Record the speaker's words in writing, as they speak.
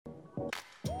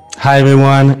Hi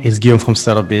everyone, it's Guillaume from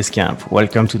Startup Basecamp.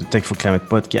 Welcome to the Tech for Climate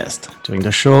podcast. During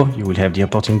the show, you will have the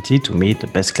opportunity to meet the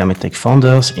best climate tech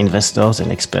founders, investors,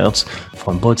 and experts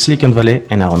from both Silicon Valley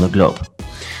and around the globe.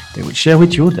 They will share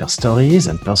with you their stories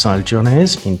and personal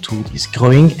journeys into this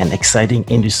growing and exciting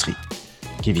industry,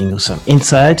 giving you some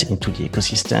insight into the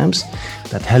ecosystems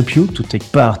that help you to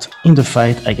take part in the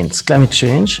fight against climate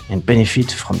change and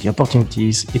benefit from the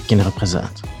opportunities it can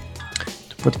represent.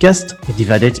 The podcast is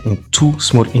divided in two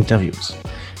small interviews.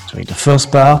 During the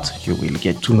first part, you will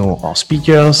get to know our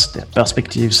speakers, their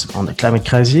perspectives on the climate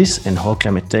crisis and how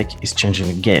climate tech is changing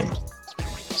the game.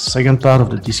 The second part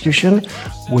of the discussion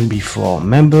will be for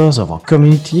members of our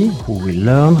community who will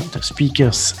learn the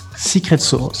speakers' secret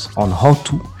sauce on how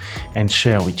to and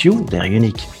share with you their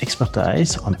unique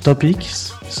expertise on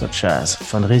topics such as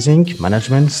fundraising,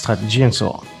 management, strategy, and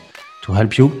so on, to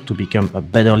help you to become a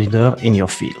better leader in your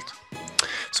field.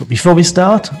 So before we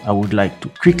start, I would like to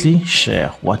quickly share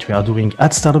what we are doing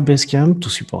at Startup Basecamp to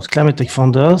support climate tech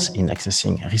founders in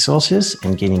accessing resources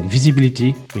and gaining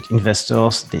visibility with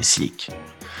investors they seek.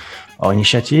 Our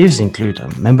initiatives include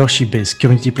a membership-based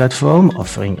community platform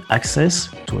offering access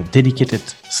to a dedicated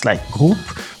Slack group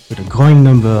with a growing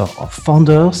number of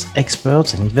founders,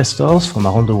 experts, and investors from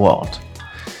around the world,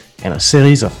 and a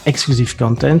series of exclusive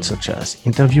content such as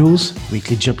interviews,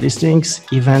 weekly job listings,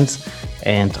 events,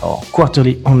 and our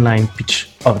quarterly online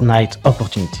pitch of night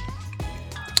opportunity.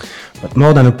 But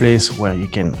more than a place where you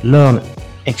can learn,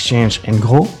 exchange, and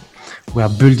grow, we are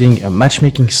building a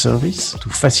matchmaking service to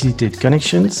facilitate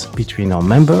connections between our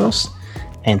members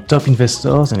and top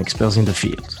investors and experts in the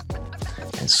field.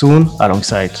 And soon,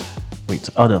 alongside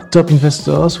with other top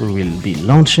investors, we will be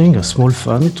launching a small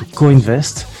fund to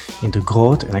co-invest in the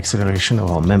growth and acceleration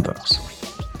of our members.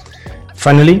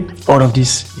 Finally, all of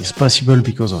this is possible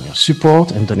because of your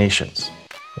support and donations.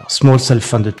 We are a small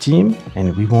self-funded team,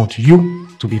 and we want you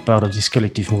to be part of this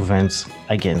collective movement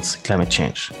against climate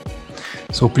change.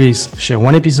 So please share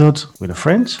one episode with a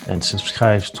friend and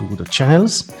subscribe to the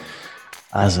channels.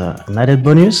 As an added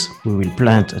bonus, we will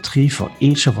plant a tree for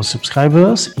each of our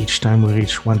subscribers each time we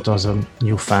reach 1,000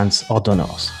 new fans or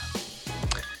donors.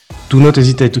 Do not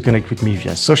hesitate to connect with me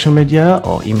via social media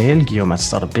or email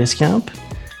guillaume@startupbasecamp.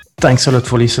 Thanks a lot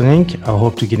for listening. I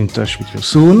hope to get in touch with you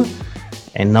soon.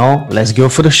 And now, let's go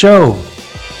for the show.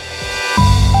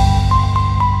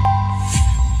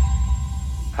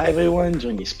 Hi everyone,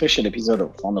 during this special episode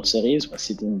of Founder Series, we're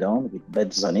sitting down with Beth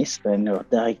Zonis, Senior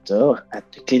Director at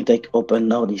the Cleantech Open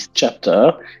Northeast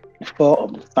chapter, and four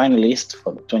of the finalists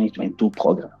for the 2022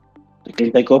 program. The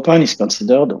Cleantech Open is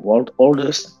considered the world's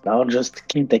oldest and largest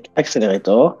cleantech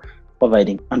accelerator,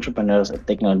 providing entrepreneurs and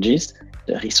technologists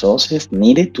the resources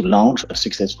needed to launch a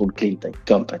successful cleantech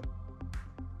company.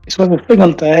 This was the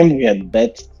second time we had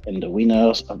Beth and the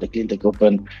winners of the Cleantech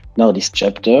Open Northeast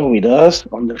chapter with us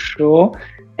on the show,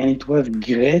 and it was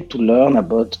great to learn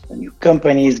about the new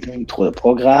companies going through the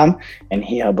program and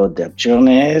hear about their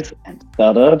journeys and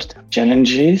startups, their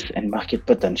challenges, and market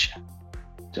potential.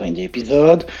 During the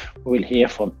episode, we will hear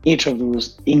from each of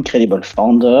those incredible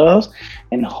founders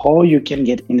and how you can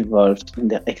get involved in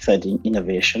their exciting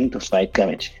innovation to fight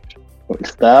climate change. We'll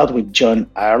start with John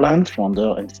Ireland,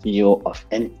 founder and CEO of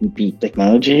NTP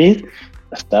Technologies,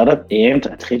 a startup aimed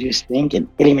at reducing and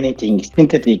eliminating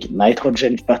synthetic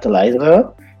nitrogen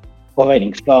fertilizer,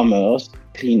 providing farmers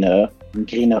cleaner and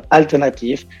greener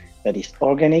alternative that is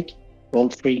organic,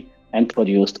 gold-free, and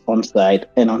produced on-site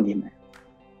and on demand.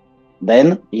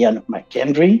 Then Ian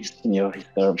McKendry, Senior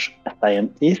Research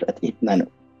Scientist at HitNano,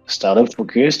 a startup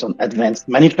focused on advanced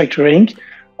manufacturing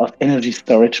of energy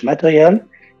storage material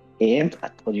aimed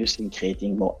at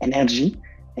creating more energy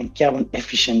and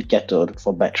carbon-efficient cathode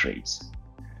for batteries.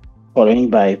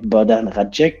 Following by Bohdan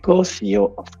Radjeko,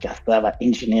 CEO of Cassava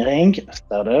Engineering, a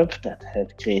startup that has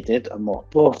created a more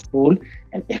powerful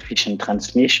and efficient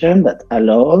transmission that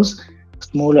allows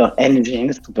smaller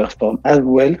engines to perform as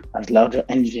well as larger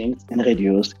engines and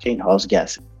reduce greenhouse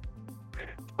gases.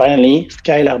 Finally,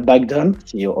 Skylar Bagdon,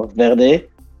 CEO of Verde,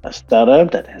 a startup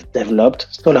that has developed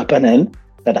solar panels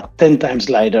that are 10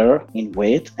 times lighter in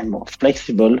weight and more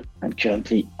flexible than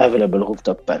currently available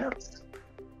rooftop panels.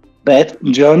 Beth,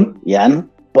 John, Jan,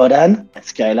 Bohdan, and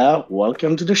Skylar,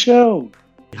 welcome to the show.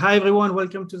 Hi everyone,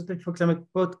 welcome to the Tech for Climate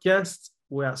podcast.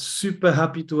 We are super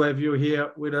happy to have you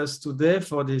here with us today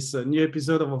for this new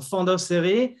episode of our Founder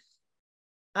Series.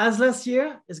 As last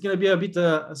year, it's going to be a bit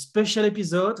a special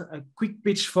episode, a quick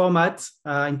pitch format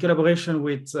in collaboration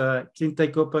with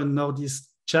Cleantech Open Northeast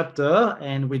chapter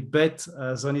and with Beth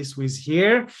Zonis, who is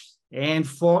here, and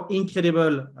four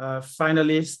incredible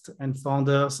finalists and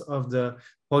founders of the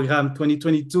program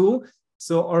 2022.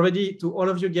 So already to all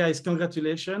of you guys,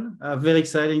 congratulations. Very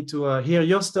exciting to hear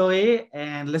your story.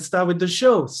 And let's start with the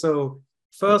show. So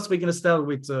first, we're going to start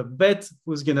with Beth,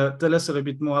 who's going to tell us a little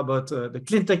bit more about the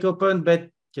Cleantech Open. Beth,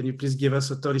 can you please give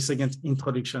us a 30-second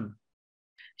introduction?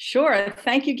 Sure.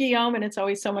 Thank you, Guillaume. And it's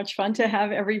always so much fun to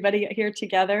have everybody here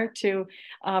together to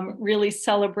really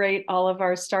celebrate all of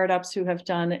our startups who have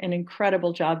done an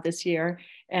incredible job this year.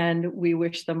 And we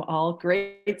wish them all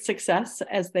great success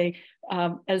as they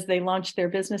launch their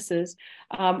businesses.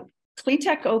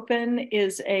 Cleantech Open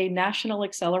is a national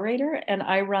accelerator, and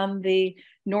I run the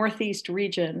Northeast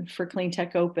region for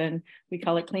Cleantech Open. We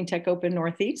call it Cleantech Open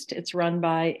Northeast. It's run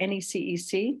by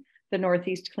NECEC, the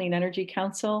Northeast Clean Energy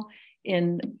Council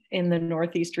in the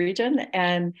Northeast region.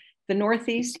 And the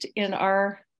Northeast in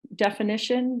our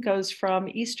definition goes from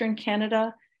Eastern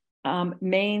Canada,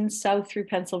 Maine, south through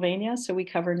Pennsylvania. So we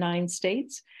cover 9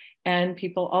 states. And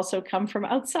people also come from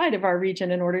outside of our region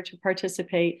in order to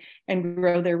participate and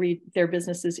grow their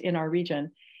businesses in our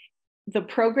region. The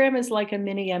program is like a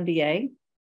mini MBA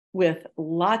with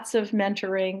lots of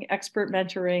mentoring, expert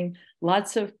mentoring,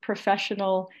 lots of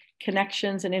professional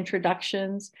connections and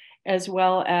introductions, as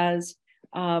well as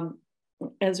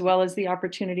the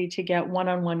opportunity to get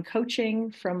one-on-one coaching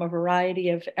from a variety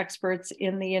of experts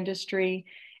in the industry.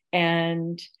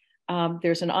 And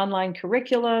there's an online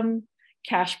curriculum,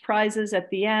 cash prizes at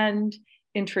the end,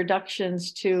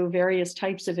 introductions to various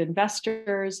types of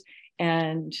investors,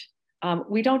 and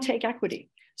we don't take equity.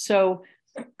 So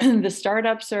the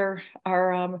startups are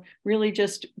really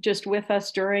just with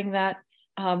us during that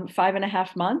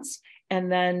 5.5 months,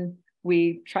 and then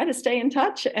we try to stay in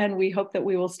touch, and we hope that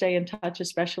we will stay in touch,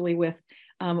 especially with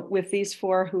these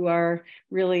 4 who are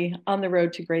really on the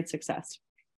road to great success.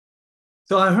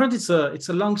 So I heard it's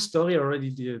a long story already,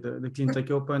 the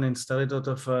Cleantech Open, and started out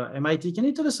of MIT. Can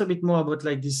you tell us a bit more about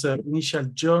like this initial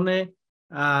journey?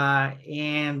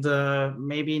 And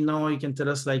maybe now you can tell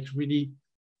us like really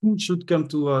who should come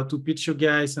to pitch you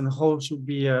guys, and how should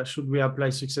we apply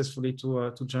successfully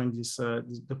to join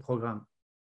the program?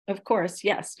 Of course,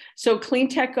 yes. So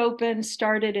Cleantech Open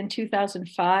started in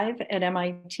 2005 at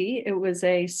MIT. It was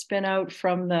a spin out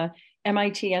from the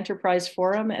MIT Enterprise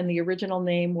Forum, and the original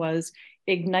name was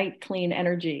Ignite Clean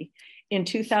Energy. In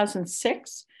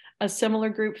 2006, a similar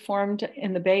group formed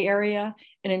in the Bay Area,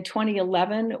 and in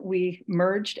 2011, we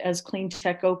merged as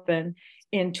Cleantech Open.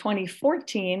 In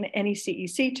 2014,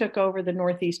 NECEC took over the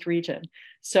Northeast region.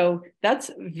 So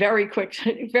that's very quick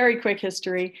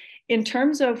history. In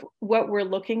terms of what we're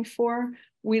looking for,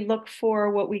 we look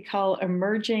for what we call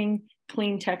emerging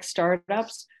clean tech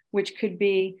startups, which could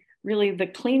be really the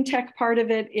clean tech part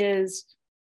of it is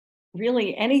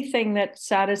really anything that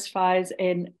satisfies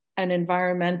an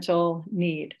environmental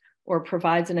need or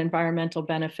provides an environmental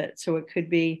benefit. So it could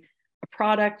be a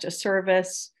product, a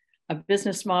service, a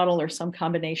business model, or some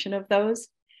combination of those.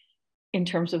 In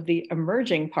terms of the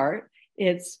emerging part,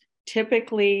 it's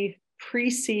typically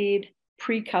pre-seed,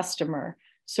 pre-customer.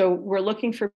 So we're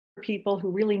looking for people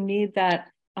who really need that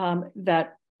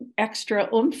extra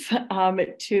oomph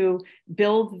to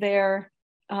build the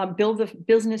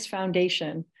business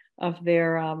foundation of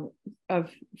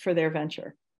for their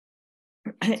venture,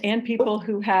 and people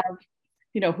who have,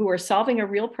 who are solving a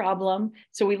real problem.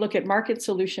 So we look at market,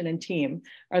 solution, and team.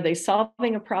 Are they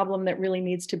solving a problem that really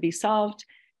needs to be solved?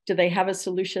 Do they have a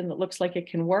solution that looks like it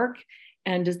can work?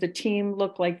 And does the team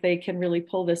look like they can really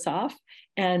pull this off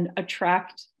and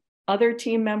attract other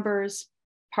team members,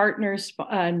 partners,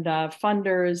 and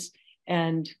funders,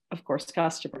 and of course,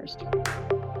 customers?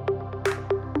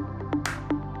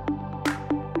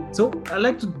 So I'd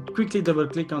like to quickly double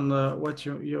click on what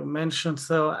you mentioned.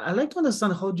 So I'd like to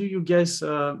understand, how do you guys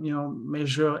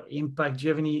measure impact? Do you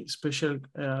have any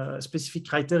specific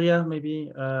criteria, maybe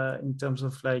in terms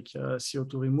of like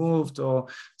CO2 removed or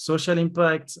social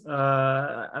impact?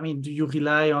 Do you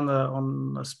rely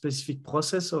on a specific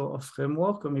process or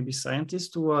framework, or maybe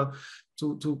scientists to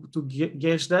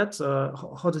gauge that?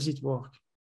 How does it work?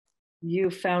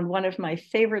 You found one of my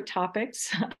favorite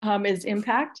topics is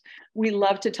impact. We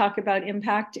love to talk about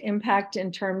impact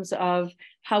in terms of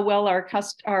how well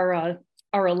our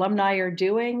alumni are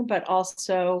doing, but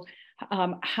also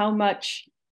how much.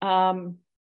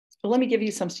 Let me give you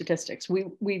some statistics.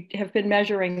 We have been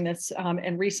measuring this,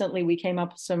 and recently we came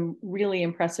up with some really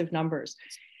impressive numbers.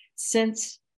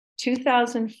 Since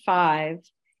 2005,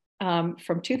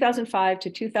 from 2005 to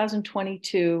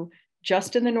 2022,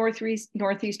 just in the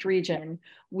Northeast region,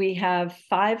 we have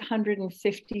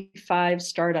 555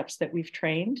 startups that we've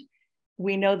trained.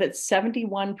 We know that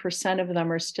 71% of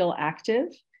them are still active,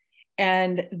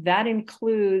 and that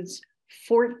includes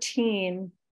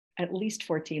 14 at least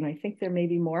 14, I think there may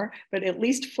be more, but at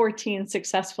least 14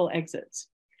 successful exits.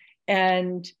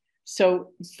 And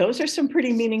so those are some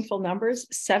pretty meaningful numbers.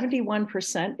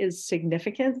 71% is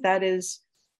significant. That is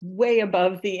way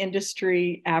above the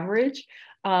industry average.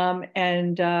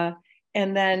 And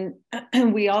then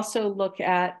we also look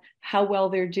at how well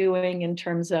they're doing in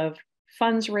terms of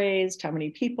funds raised, how many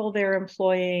people they're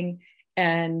employing,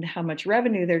 and how much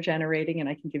revenue they're generating. And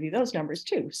I can give you those numbers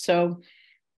too. So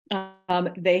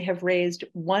they have raised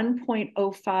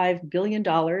 $1.05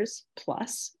 billion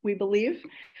plus, we believe,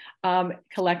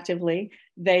 collectively.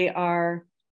 They are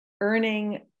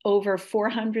earning over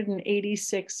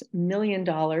 $486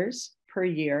 million per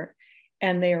year,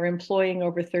 and they are employing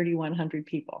over 3,100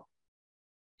 people.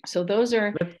 So those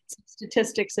are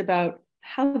statistics about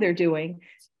how they're doing.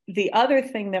 The other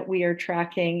thing that we are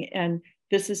tracking, and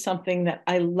this is something that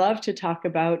I love to talk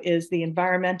about, is the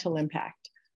environmental impact.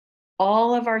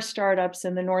 All of our startups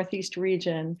in the Northeast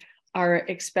region are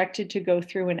expected to go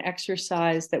through an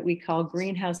exercise that we call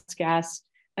greenhouse gas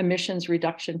emissions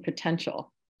reduction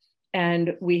potential.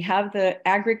 And we have the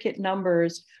aggregate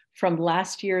numbers from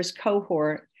last year's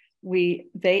cohort.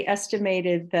 They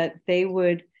estimated that they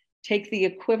would take the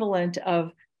equivalent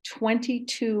of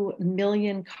 22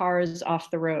 million cars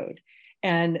off the road.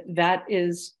 And that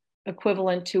is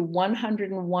equivalent to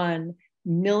 101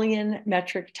 million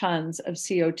metric tons of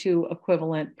CO2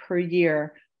 equivalent per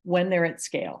year when they're at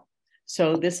scale.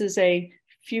 So this is a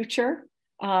future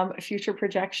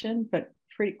projection, but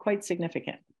quite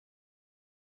significant.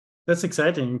 That's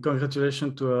exciting.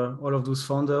 Congratulations to all of those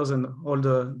founders and all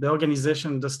the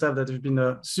organization, the staff that have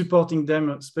been supporting them,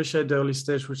 especially at the early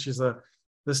stage, which is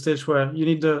the stage where you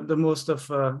need the most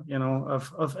of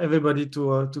everybody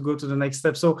to go to the next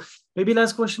step. So maybe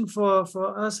last question for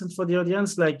us and for the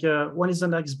audience, like when is the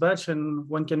next batch and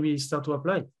when can we start to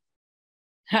apply?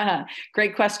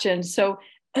 Great question. So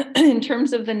in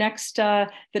terms of the next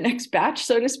batch,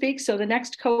 so to speak, so the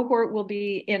next cohort will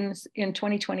be in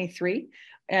 2023,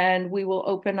 and we will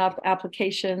open up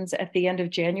applications at the end of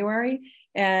January,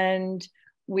 and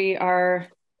we are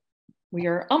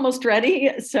almost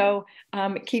ready. So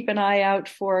keep an eye out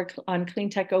on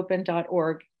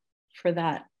cleantechopen.org for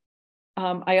that.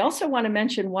 I also want to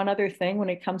mention one other thing when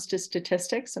it comes to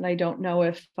statistics, and I don't know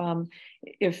if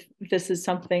this is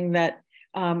something that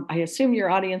I assume your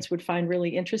audience would find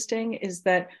really interesting, is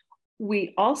that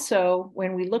we also,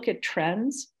 when we look at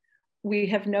trends, we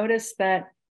have noticed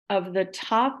that of the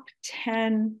top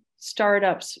 10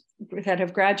 startups that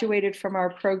have graduated from our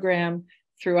program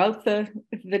throughout the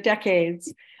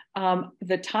decades,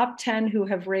 the top 10 who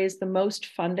have raised the most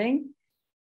funding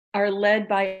are led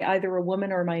by either a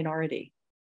woman or minority.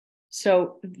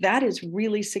 So that is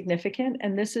really significant.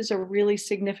 And this is a really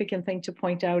significant thing to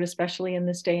point out, especially in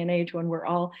this day and age when we're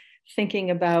all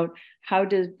thinking about how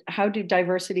do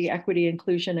diversity, equity,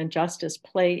 inclusion, and justice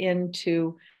play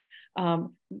into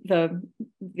the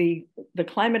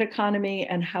climate economy,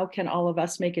 and how can all of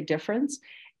us make a difference.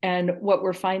 And what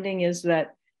we're finding is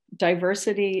that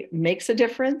diversity makes a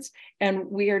difference, and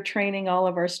we are training all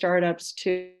of our startups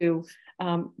to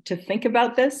think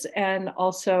about this, and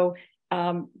also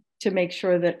to make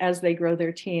sure that as they grow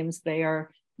their teams, they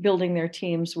are building their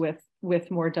teams with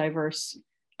more diverse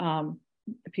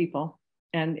people,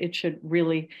 and it should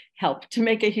really help to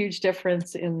make a huge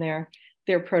difference in their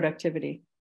productivity.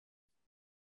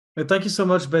 Thank you so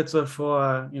much, Beth,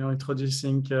 for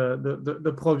introducing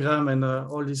the program and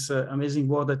all this amazing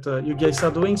work that you guys are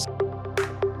doing.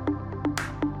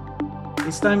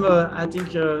 It's time, I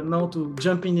think, now to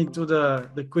jump into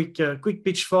the quick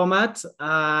pitch format.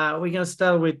 We're gonna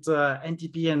start with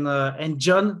NTP and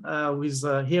John, who is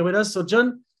here with us. So,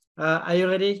 John, are you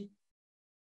ready?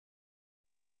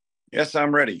 Yes,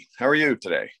 I'm ready. How are you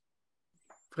today?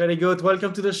 Pretty good.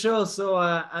 Welcome to the show. So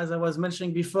as I was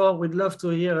mentioning before, we'd love to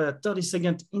hear a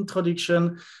 30-second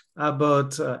introduction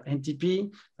about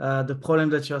NTP, the problem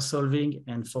that you're solving,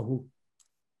 and for who.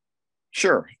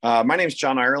 Sure. My name is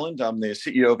John Ireland. I'm the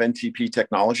CEO of NTP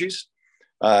Technologies.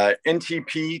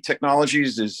 NTP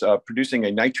Technologies is producing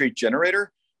a nitrate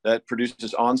generator that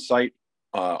produces on-site,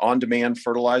 on-demand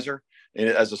fertilizer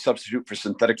as a substitute for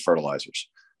synthetic fertilizers.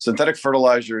 Synthetic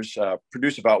fertilizers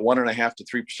produce about 1.5% to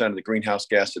 3% of the greenhouse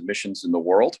gas emissions in the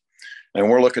world. And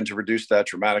we're looking to reduce that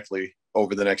dramatically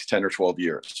over the next 10 or 12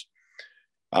 years.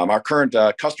 Our current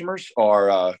customers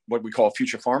are what we call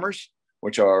future farmers,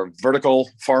 which are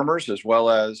vertical farmers as well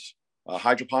as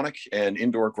hydroponic and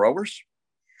indoor growers.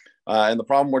 And the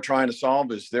problem we're trying to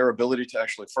solve is their ability to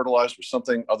actually fertilize with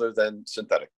something other than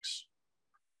synthetics.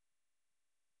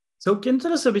 So can you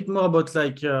tell us a bit more about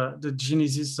like the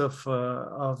genesis of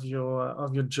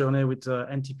your journey with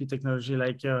NTP technology?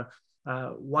 Like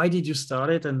why did you start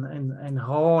it, and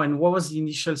how, and what was the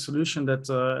initial solution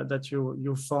that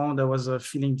you found that was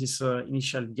filling this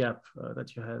initial gap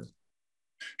that you had?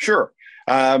 Sure.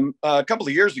 A couple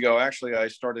of years ago, actually, I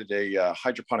started a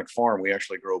hydroponic farm. We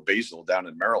actually grow basil down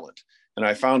in Maryland. And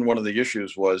I found one of the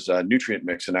issues was nutrient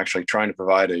mix and actually trying to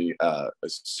provide a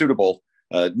suitable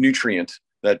nutrient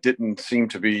that didn't seem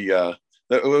to be, that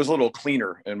it was a little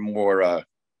cleaner and more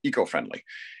eco-friendly.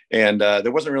 And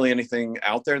there wasn't really anything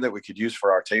out there that we could use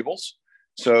for our tables.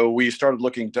 So we started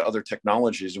looking to other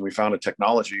technologies, and we found a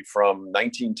technology from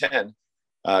 1910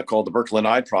 called the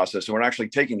Berkeley-Nye process. And we're actually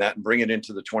taking that and bringing it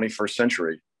into the 21st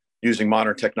century using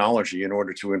modern technology in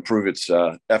order to improve its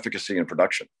efficacy and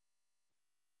production.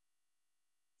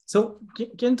 So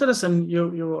can you tell us, and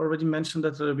you already mentioned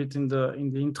that a little bit in the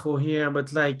intro here,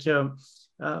 but like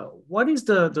what is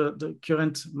the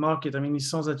current market? I mean, it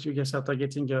sounds that you guys are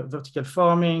targeting vertical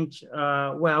farming.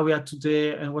 Where are we at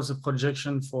today, and what's the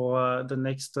projection for the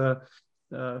next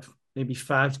maybe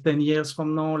 5-10 years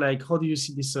from now? Like, how do you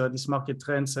see this market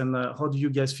trends, and how do you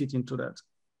guys fit into that?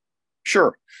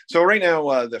 Sure. So right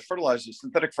now, the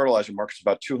synthetic fertilizer market is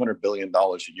about $200 billion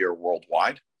a year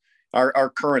worldwide. Our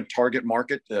current target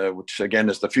market, which again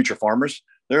is the future farmers,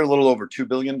 they're a little over $2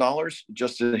 billion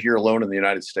just here alone in the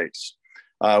United States.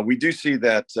 We do see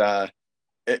that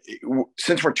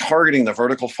since we're targeting the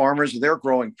vertical farmers, they're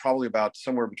growing probably about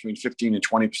somewhere between 15 and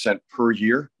 20% per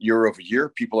year over year.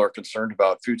 People are concerned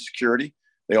about food security.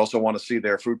 They also want to see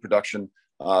their food production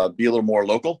be a little more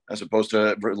local as opposed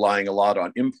to relying a lot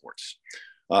on imports.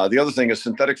 The other thing is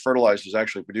synthetic fertilizer is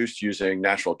actually produced using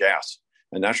natural gas.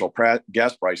 And natural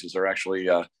gas prices are actually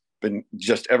been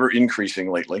just ever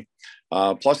increasing lately.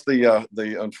 Plus,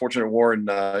 the unfortunate war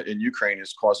in Ukraine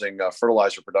is causing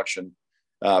fertilizer production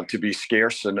to be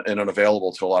scarce and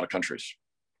unavailable to a lot of countries.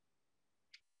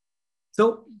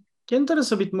 So, can you tell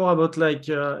us a bit more about, like,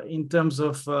 in terms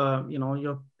of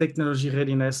your technology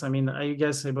readiness? I mean, are you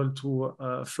guys able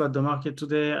to flood the market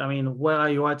today? I mean, where are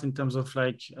you at in terms of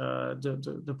like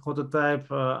the prototype?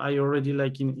 Are you already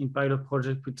like in pilot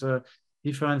project with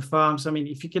different farms? I mean,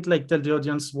 if you could like tell the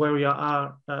audience where we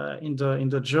are in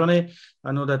the journey.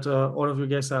 I know that all of you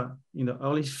guys are in the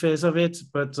early phase of it,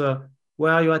 but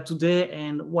where are you at today,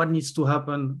 and what needs to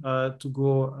happen to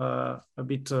go a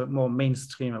bit more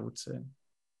mainstream, I would say?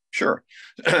 Sure.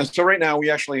 So right now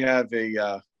we actually have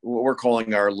what we're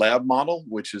calling our lab model,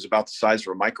 which is about the size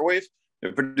of a microwave.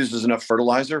 It produces enough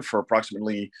fertilizer for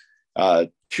approximately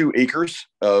 2 acres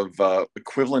of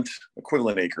equivalent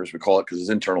acres, we call it, because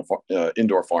it's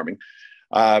indoor farming.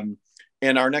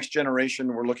 And our next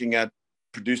generation, we're looking at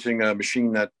producing a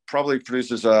machine that probably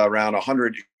produces around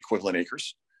 100 equivalent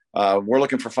acres. We're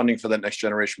looking for funding for that next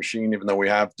generation machine, even though we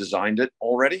have designed it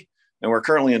already. And we're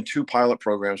currently in 2 pilot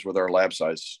programs with our lab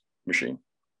size machine.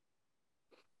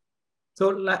 So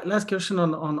last question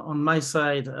on my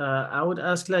side, I would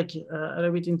ask like a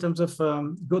little bit in terms of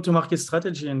go-to-market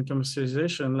strategy and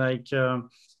commercialization. Like,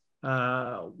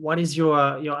 what is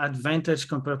your advantage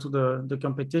compared to the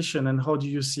competition, and how do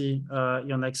you see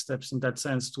your next steps in that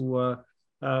sense to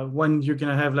when you're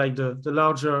gonna have like the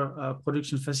larger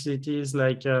production facilities?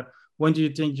 Like, when do you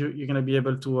think you're going to be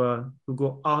able to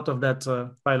go out of that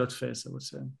pilot phase, I would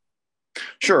say?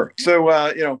 Sure.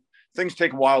 So, things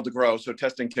take a while to grow. So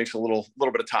testing takes a little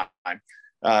bit of time.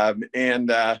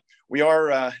 We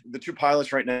are, the 2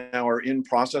 pilots right now are in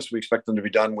process. We expect them to be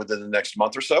done within the next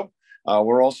month or so.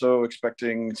 We're also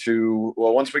expecting to,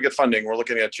 once we get funding, we're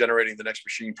looking at generating the next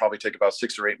machine, probably take about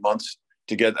 6 or 8 months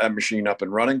to get that machine up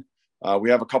and running. We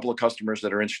have a couple of customers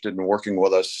that are interested in working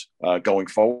with us going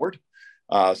forward.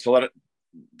 So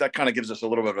that kind of gives us a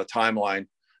little bit of a timeline.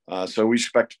 So we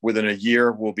expect within a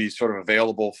year we'll be sort of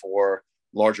available for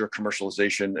larger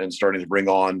commercialization and starting to bring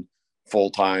on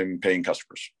full-time paying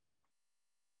customers.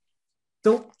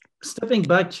 So stepping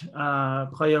back,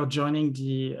 prior joining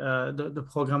the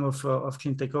program of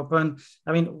Cleantech Open,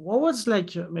 I mean, what was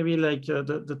like maybe like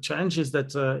the challenges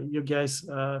that you guys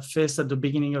faced at the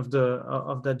beginning of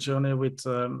that journey with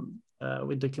the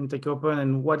Cleantech Open,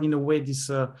 and what in a way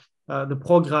this the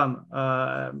program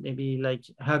maybe like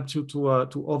helped you to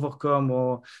overcome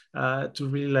or to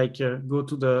really like go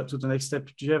to the next step?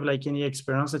 Do you have like any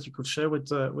experience that you could share with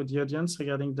the audience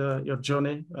regarding your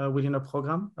journey within a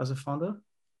program as a founder?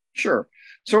 Sure.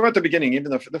 So at the beginning, even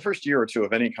the first year or two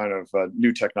of any kind of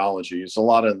new technology is a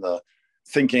lot in the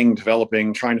thinking,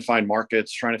 developing, trying to find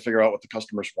markets, trying to figure out what the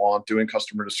customers want, doing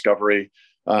customer discovery,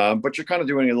 but you're kind of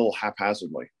doing it a little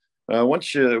haphazardly.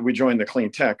 Once we joined the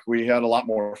Cleantech, we had a lot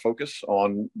more focus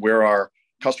on where our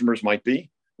customers might be.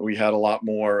 We had a lot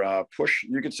more push,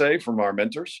 you could say, from our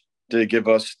mentors to give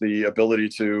us the ability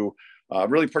to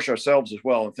really push ourselves as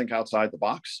well and think outside the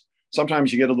box.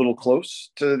 Sometimes you get a little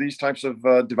close to these types of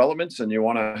developments and you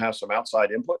want to have some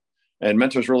outside input. And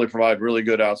mentors really provide really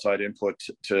good outside input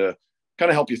to kind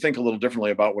of help you think a little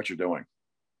differently about what you're doing.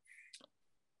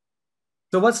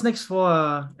 So what's next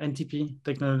for NTP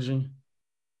Technology?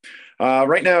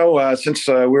 Right now, since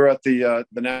we were at the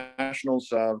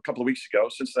Nationals a couple of weeks ago,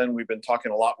 since then we've been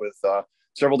talking a lot with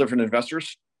several different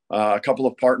investors, a couple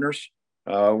of partners.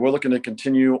 We're looking to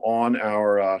continue on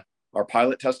our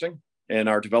pilot testing and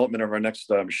our development of our next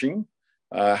machine.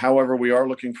 However, we are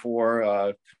looking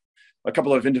for a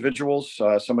couple of individuals,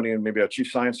 somebody in maybe a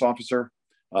chief science officer,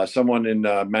 someone in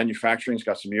manufacturing, has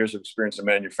got some years of experience in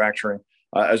manufacturing,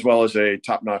 as well as a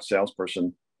top-notch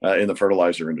salesperson in the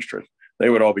fertilizer industry. They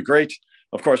would all be great.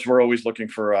 Of course, we're always looking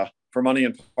for money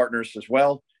and partners as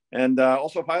well, and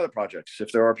also pilot projects.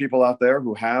 If there are people out there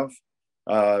who have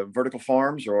vertical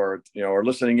farms or are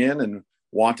listening in and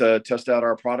want to test out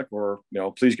our product, or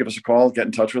please give us a call, get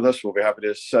in touch with us. We'll be happy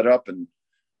to set up and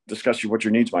discuss what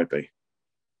your needs might be.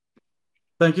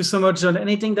 Thank you so much, John.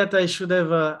 Anything that I should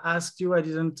have asked you I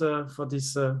didn't for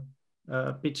this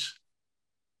pitch?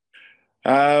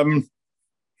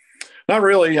 Not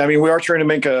really. I mean, we are trying to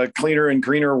make a cleaner and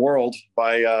greener world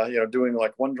by doing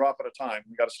like one drop at a time.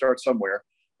 We got to start somewhere,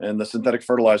 and the synthetic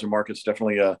fertilizer market is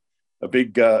definitely a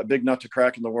big nut to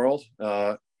crack in the world.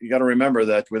 You got to remember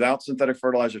that without synthetic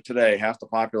fertilizer today, half the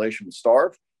population would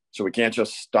starve. So we can't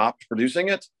just stop producing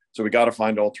it. So we got to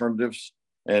find alternatives.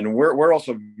 And we're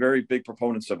also very big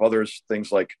proponents of others,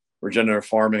 things like regenerative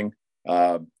farming,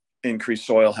 increased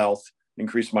soil health,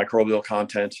 increased microbial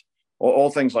content,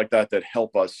 all things like that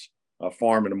help us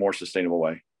farm in a more sustainable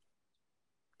way.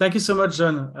 Thank you so much,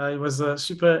 John. It was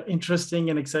super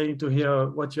interesting and exciting to hear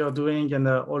what you're doing and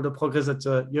all the progress that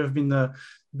you have been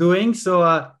doing. So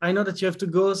I know that you have to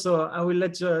go, so I will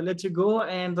let you go,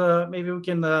 and maybe we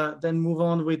can then move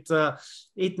on with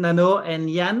 8Nano and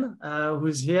Jan,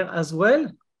 who's here as well.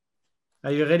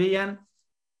 Are you ready, Jan?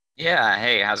 Yeah.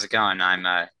 Hey, how's it going? I'm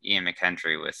Ian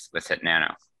McHenry with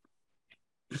 8Nano.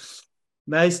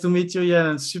 Nice to meet you,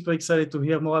 Jan, and super excited to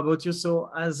hear more about you.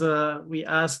 So as we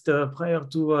asked prior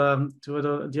to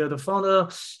the other founder,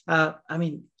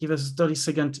 give us a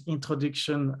 30-second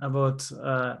introduction about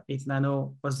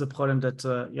 8Nano. What's the problem that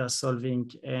you're solving,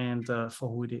 and for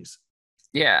who it is?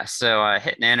 Yeah, so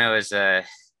 8Nano is a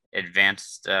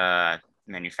advanced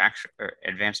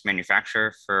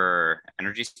manufacturer for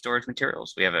energy storage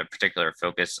materials. We have a particular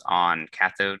focus on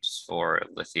cathodes for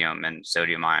lithium and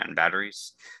sodium ion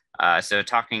batteries. So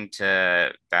talking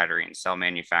to battery and cell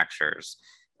manufacturers,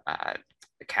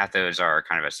 the cathodes are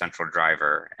kind of a central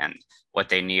driver, and what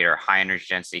they need are high energy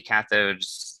density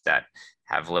cathodes that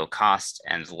have low cost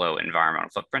and low environmental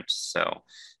footprints. So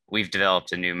we've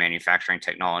developed a new manufacturing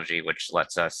technology which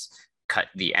lets us cut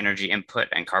the energy input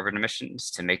and carbon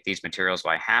emissions to make these materials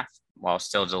by half while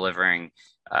still delivering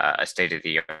a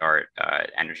state-of-the-art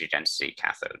energy density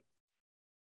cathode.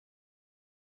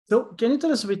 So can you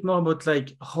tell us a bit more about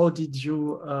how did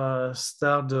you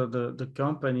start the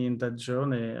company in that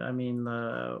journey? I mean,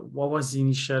 what was the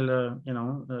initial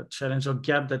challenge or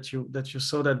gap that you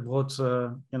saw that brought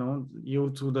you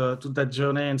to that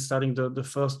journey and starting the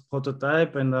first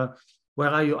prototype, and where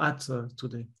are you at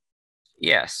today?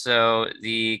 Yeah, so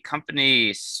the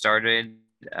company started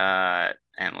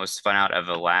and was spun out of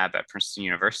a lab at Princeton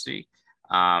University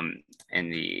in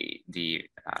the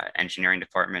engineering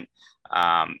department.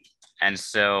 And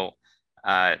so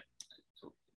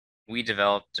we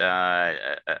developed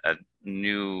a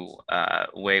new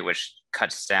way which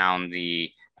cuts down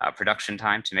the production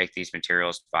time to make these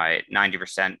materials by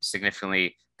 90%,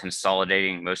 significantly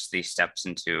consolidating most of these steps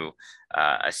into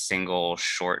a single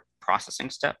short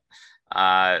processing step.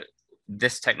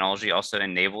 This technology also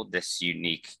enabled this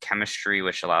unique chemistry,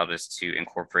 which allowed us to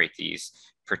incorporate these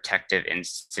protective in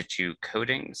situ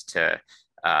coatings to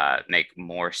make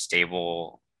more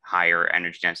stable, higher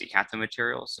energy density cathode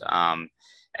materials.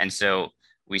 And so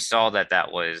we saw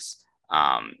that was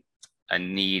a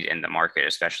need in the market,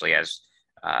 especially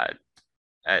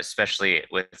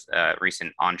with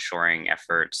recent onshoring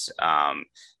efforts,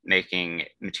 making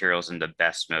materials in the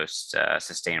best, most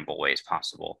sustainable ways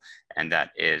possible. And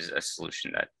that is a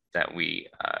solution that we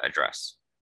address.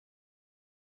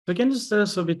 So can you tell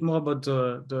us a bit more about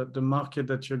the market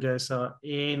that you guys are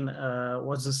in?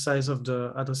 What's the size of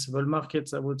the addressable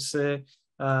markets, I would say,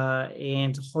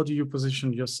 and how do you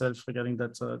position yourself regarding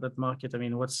that market? I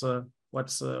mean, what are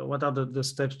the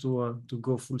steps to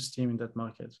go full steam in that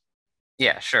market?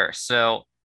 Yeah, sure. So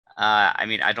I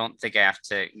mean, I don't think I have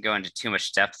to go into too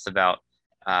much depth about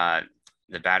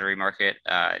the battery market.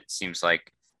 It seems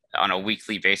like on a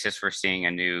weekly basis, we're seeing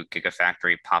a new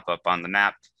gigafactory pop up on the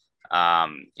map.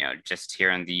 Just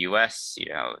here in the US,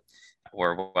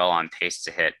 we're well on pace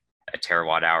to hit a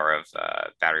terawatt hour of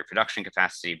battery production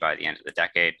capacity by the end of the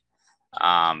decade.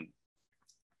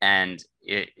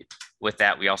 With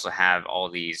that, we also have all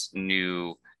these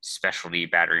new specialty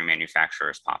battery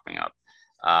manufacturers popping up.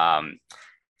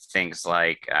 Things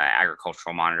like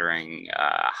agricultural monitoring,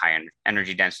 high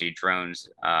energy density drones,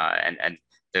 and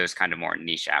those kind of more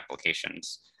niche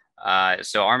applications.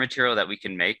 So our material that we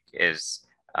can make is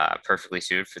perfectly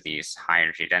suited for these high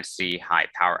energy density, high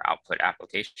power output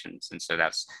applications. And so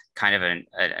that's kind of an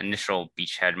initial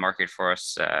beachhead market for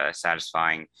us,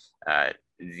 satisfying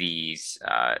these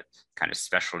kind of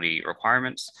specialty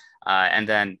requirements. And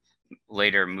then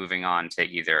later moving on to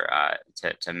either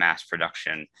to mass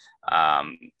production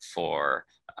for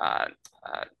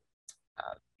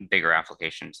bigger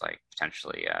applications like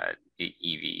potentially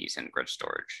EVs and grid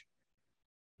storage.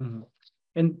 Mm-hmm.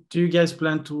 And do you guys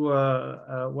plan to,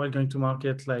 while going to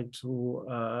market, like to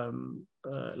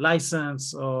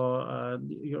license or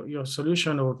your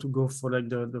solution, or to go for like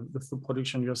the full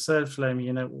production yourself? I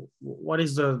mean, what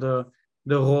is the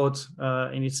road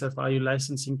in itself? Are you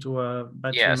licensing to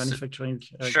battery manufacturing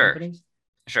companies?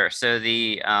 Sure. So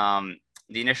the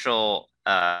initial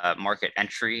market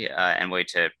entry and way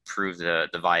to prove the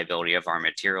viability of our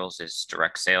materials is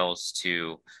direct sales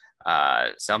to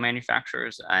cell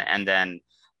manufacturers, and then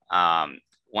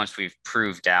once we've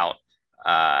proved out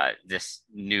this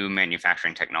new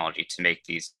manufacturing technology to make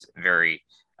these very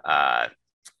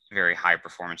very high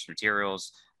performance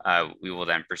materials, we will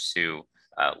then pursue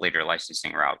later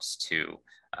licensing routes to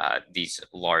these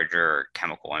larger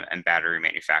chemical and battery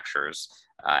manufacturers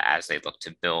as they look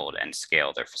to build and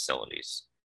scale their facilities.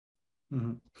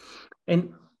 Mm-hmm.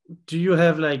 And do you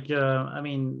have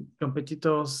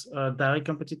competitors, direct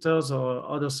competitors, or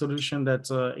other solutions that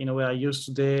in a way are used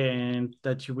today and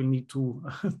that you will need to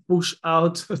push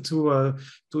out to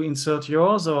insert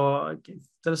yours? Or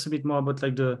tell us a bit more about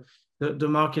like the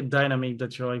market dynamic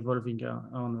that you're evolving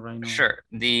on right now. Sure.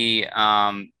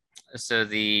 So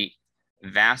the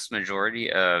vast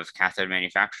majority of cathode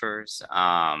manufacturers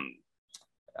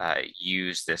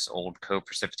use this old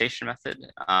co-precipitation method,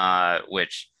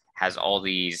 which has all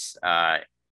these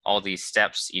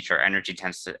steps. Each are energy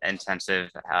intensive,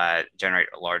 generate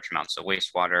large amounts of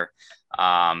wastewater,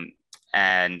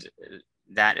 and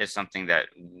that is something that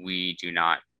we do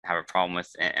not have a problem with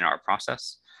in our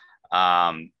process.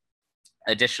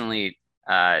 Additionally,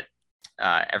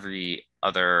 every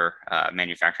other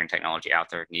manufacturing technology out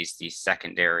there needs these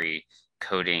secondary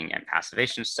coating and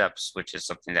passivation steps, which is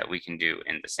something that we can do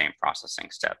in the same processing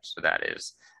steps. So that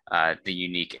is the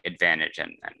unique advantage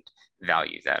and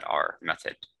value that our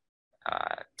method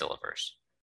delivers.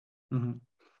 Mm-hmm.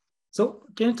 So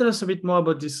can you tell us a bit more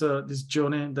about this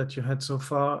journey that you had so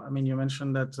far? I mean, you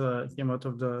mentioned that it came out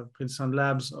of the Princeton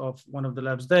labs, of one of the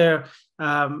labs there.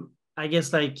 I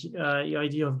guess your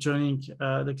idea of joining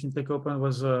the Cleantech Open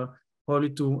was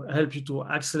probably to help you to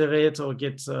accelerate or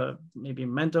get maybe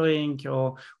mentoring,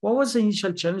 or what was the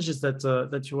initial challenges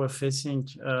that you were facing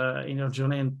in your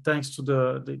journey, and thanks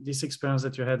to this experience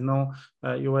that you had now,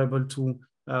 you were able to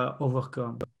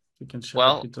overcome? You can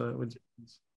share it with you.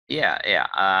 Yeah.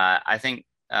 I think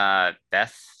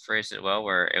Beth phrased it well,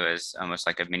 where it was almost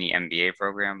like a mini MBA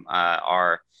program.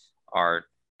 Our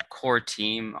core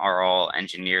team are all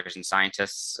engineers and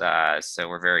scientists, so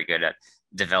we're very good at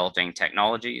developing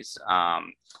technologies,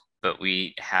 but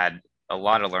we had a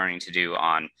lot of learning to do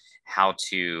on how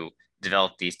to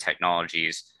develop these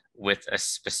technologies with a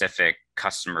specific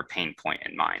customer pain point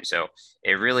in mind. So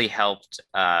it really helped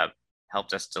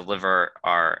us develop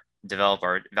our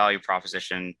value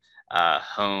proposition,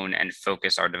 hone and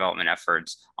focus our development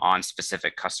efforts on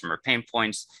specific customer pain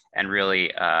points, and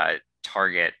really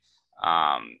target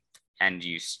end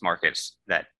use markets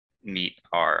that meet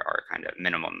our kind of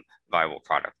minimum viable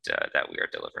product that we are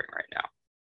delivering right now.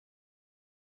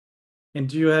 And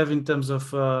do you have, in terms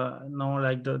of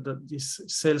this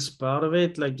sales part of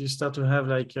it, like do you start to have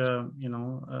letter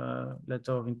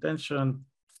of intention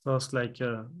first,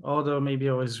 order maybe,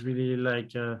 or is really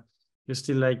you're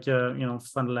still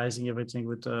finalizing everything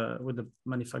with the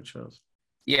manufacturers?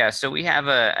 Yeah, so we have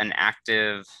an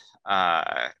active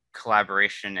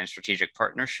collaboration and strategic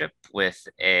partnership with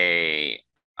a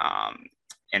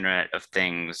Internet of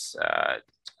Things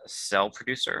cell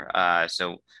producer.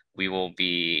 So we will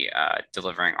be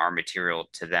delivering our material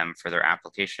to them for their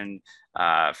application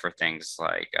for things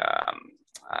like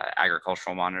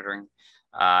agricultural monitoring.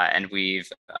 And we've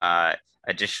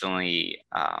additionally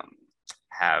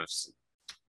have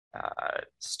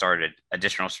started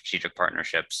additional strategic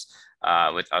partnerships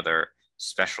with other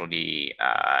specialty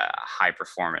high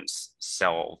performance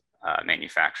cell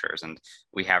manufacturers. And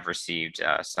we have received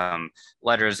some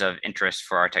letters of interest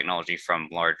for our technology from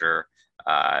larger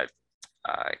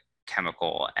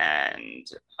chemical and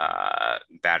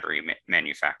battery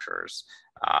manufacturers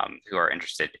who are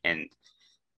interested in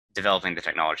developing the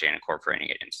technology and incorporating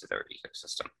it into their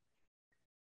ecosystem.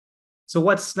 So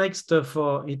what's next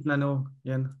for HeatNano,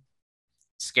 Jan?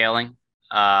 Scaling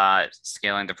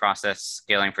the process,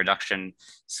 scaling production,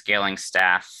 scaling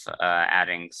staff,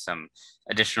 adding some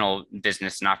additional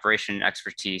business and operation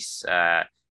expertise,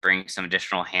 bring some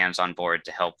additional hands on board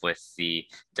to help with the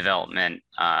development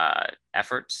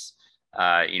efforts.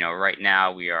 Right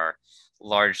now we are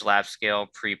large lab scale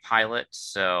pre-pilot,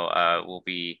 so we'll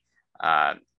be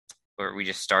we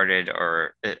just started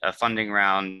a funding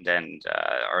round and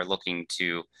are looking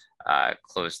to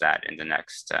close that in the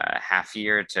next half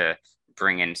year to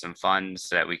bring in some funds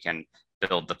so that we can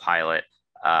build the pilot,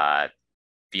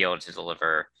 be able to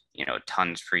deliver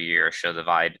tons per year, show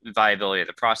the viability of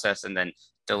the process, and then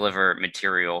deliver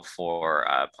material for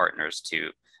partners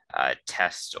to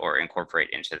test or incorporate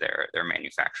into their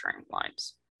manufacturing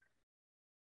lines.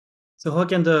 So how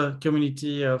can the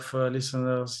community of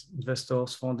listeners,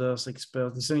 investors, founders,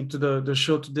 experts listening to the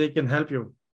show today can help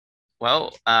you?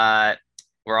 Well,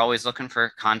 we're always looking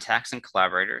for contacts and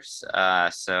collaborators.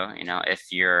 So,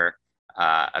 if you're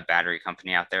a battery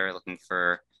company out there looking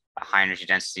for a high energy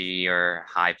density or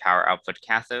high power output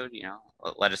cathode,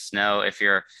 let us know. If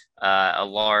you're a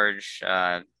large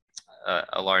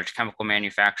chemical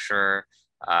manufacturer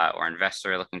or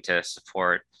investor looking to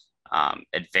support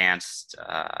advanced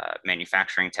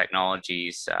manufacturing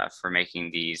technologies for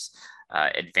making these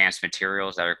advanced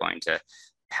materials that are going to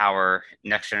power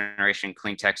next generation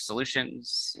clean tech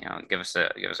solutions, give us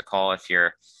a call. If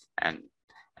you're an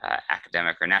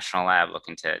academic or national lab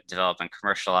looking to develop and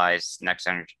commercialize next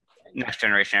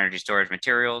generation energy storage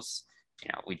materials,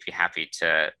 we'd be happy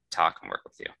to talk and work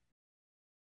with you.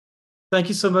 Thank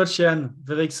you so much, Jan.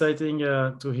 Very exciting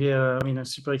to hear. I'm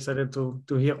super excited to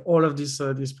hear all of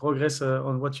this progress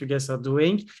on what you guys are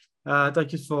doing.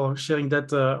 Thank you for sharing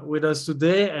that with us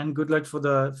today, and good luck for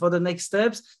the next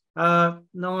steps. Now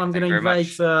I'm going to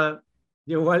invite.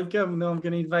 You're welcome. Now I'm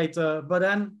going to invite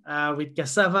Bohdan with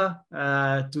Cassava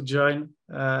to join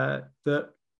the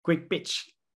quick pitch.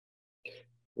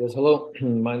 Yes, hello.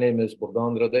 My name is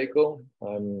Bohdan Radejko.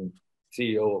 I'm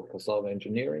CEO of Cassava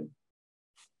Engineering.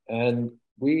 And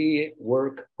we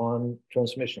work on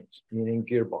transmissions, meaning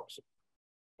gearboxes.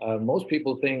 Most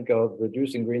people think of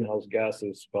reducing greenhouse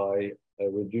gases by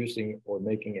reducing or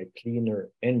making a cleaner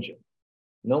engine.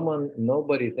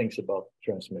 Nobody thinks about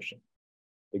transmission.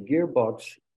 The gearbox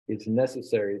is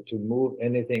necessary to move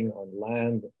anything on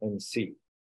land and sea.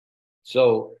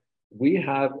 So we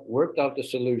have worked out a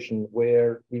solution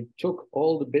where we took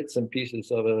all the bits and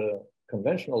pieces of a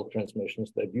conventional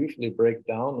transmissions that usually break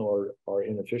down or are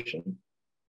inefficient,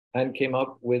 and came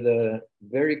up with a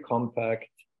very compact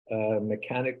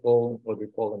what we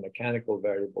call a mechanical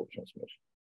variable transmission.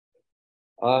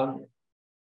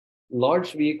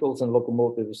 Large vehicles and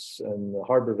locomotives and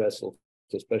harbor vessels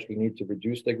especially need to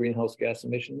reduce their greenhouse gas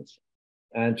emissions.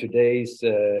 And today's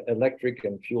electric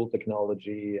and fuel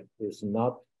technology is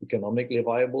not economically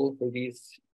viable for these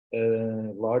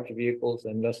large vehicles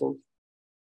and vessels.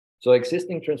 So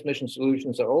existing transmission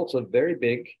solutions are also very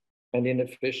big and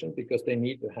inefficient because they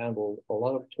need to handle a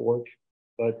lot of torque,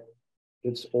 but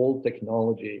its old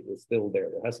technology is still there.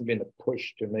 There hasn't been a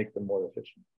push to make them more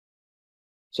efficient.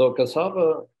 So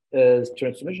Cassava as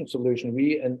transmission solution,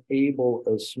 we enable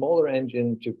a smaller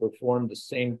engine to perform the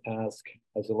same task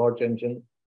as a large engine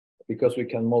because we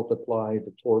can multiply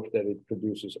the torque that it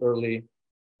produces early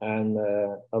and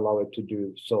allow it to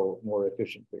do so more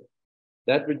efficiently.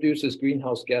 That reduces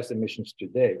greenhouse gas emissions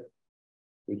today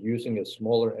with using a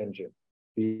smaller engine,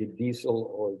 be it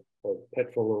diesel or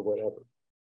petrol or whatever.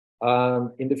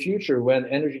 In the future, when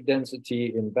energy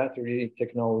density in battery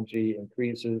technology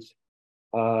increases,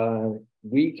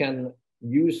 we can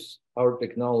use our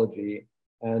technology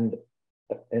and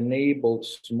enable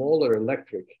smaller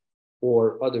electric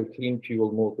or other clean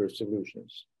fuel motor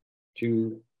solutions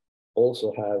to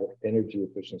also have energy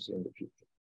efficiency in the future.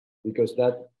 Because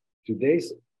that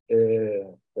today's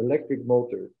electric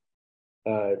motor,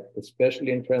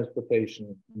 especially in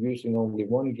transportation, using only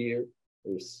one gear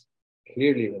is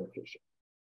clearly inefficient.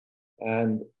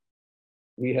 And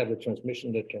we have a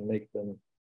transmission that can make them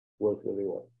work really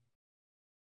well.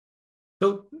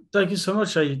 So Thank you so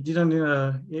much. I didn't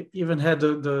even had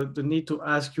the need to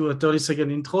ask you a 30-second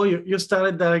intro. You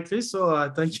started directly, so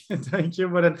thank you, thank you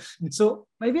for that. So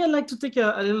maybe I'd like to take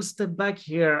a little step back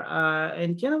here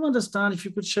and kind of understand if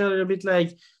you could share a little bit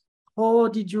like how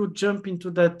did you jump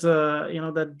into that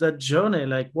that journey?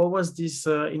 Like what was this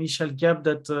initial gap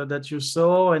that you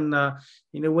saw, and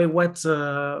in a way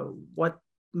what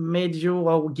made you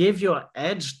or gave you an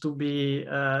edge to be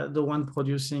the one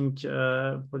producing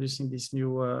this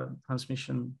new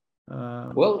transmission?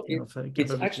 Well,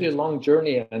 it's actually a long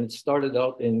journey, and it started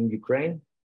out in Ukraine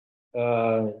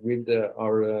with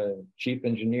our chief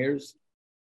engineers.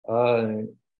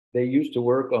 They used to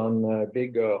work on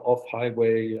big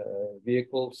off-highway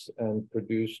vehicles and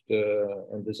produced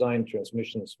and designed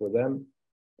transmissions for them.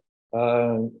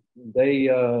 They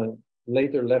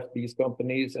later left these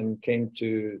companies and came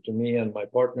to me and my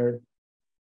partner.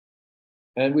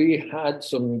 And we had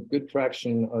some good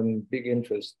traction and big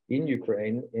interest in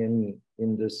Ukraine in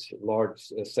this large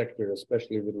sector,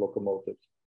 especially with locomotives.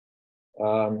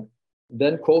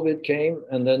 Then COVID came,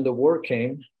 and then the war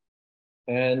came.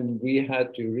 And we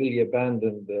had to really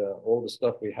abandon all the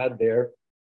stuff we had there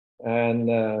and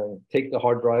take the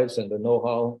hard drives and the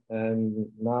know-how. And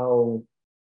now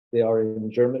they are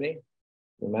in Germany.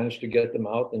 We managed to get them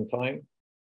out in time.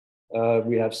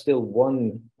 We have still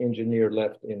one engineer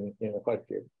left in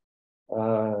Kharkiv.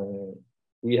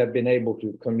 We have been able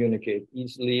to communicate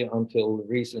easily until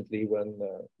recently when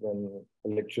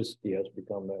electricity has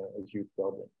become a huge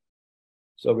problem.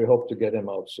 So we hope to get him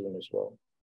out soon as well.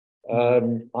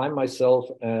 I myself,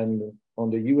 and on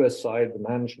the US side, the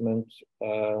management,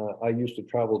 I used to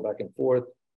travel back and forth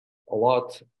a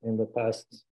lot in the past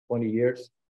 20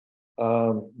 years,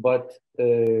 but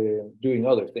doing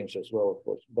other things as well, of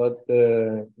course. But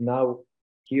now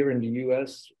here in the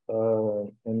US,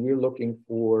 and we're looking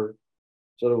for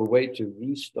sort of a way to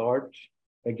restart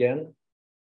again.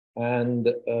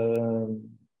 And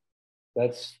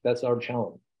that's our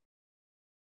challenge.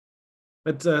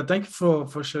 But thank you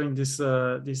for sharing this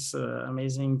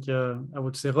amazing, I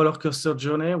would say, roller coaster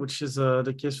journey, which is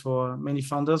the case for many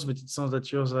founders. But it sounds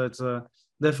that yours is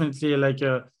definitely like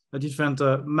a different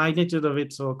magnitude of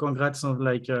it. So congrats on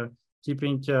like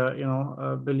keeping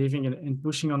believing and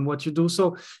pushing on what you do.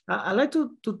 So I'd like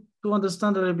to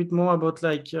understand a little bit more about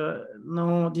like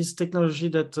this technology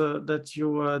that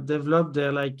you developed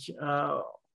there, like.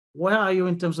 Where are you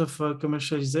in terms of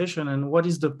commercialization, and what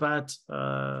is the path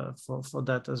for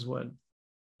that as well?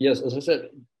 Yes, as I said,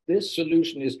 this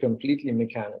solution is completely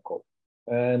mechanical.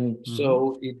 And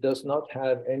so it does not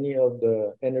have any of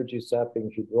the energy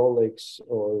sapping hydraulics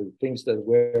or things that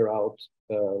wear out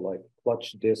like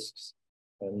clutch discs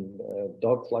and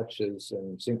dog clutches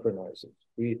and synchronizers.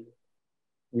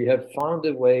 We have found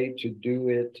a way to do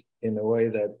it in a way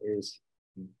that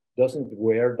doesn't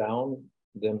wear down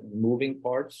the moving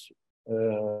parts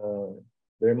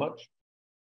very much.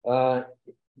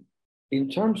 In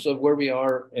terms of where we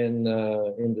are in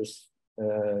this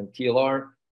TLR,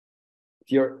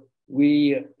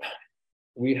 we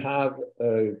have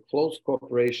a close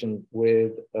cooperation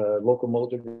with a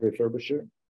locomotive refurbisher,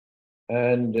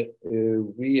 and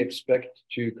we expect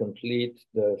to complete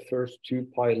the first 2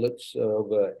 pilots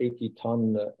of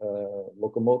 80-ton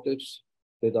locomotives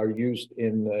that are used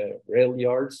in rail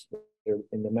yards.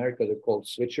 In America, they're called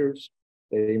switchers.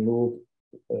 They move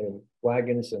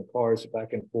wagons and cars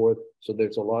back and forth. So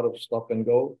there's a lot of stop and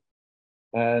go.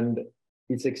 And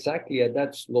it's exactly at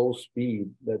that slow speed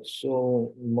that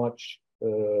so much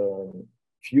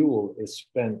fuel is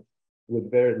spent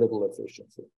with very little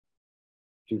efficiency.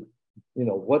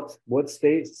 What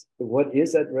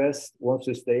is at rest wants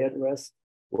to stay at rest.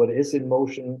 What is in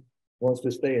motion wants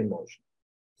to stay in motion.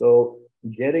 So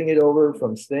getting it over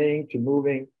from staying to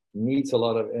moving needs a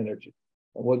lot of energy.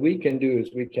 And what we can do is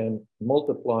we can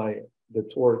multiply the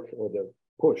torque or the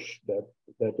push that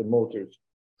the motors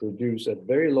produce at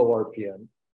very low RPM,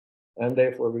 and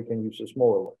therefore we can use a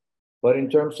smaller one. But in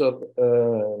terms of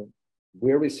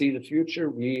where we see the future,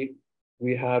 we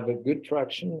have a good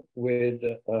traction with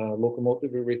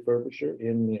locomotive refurbisher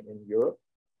in Europe.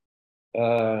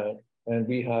 And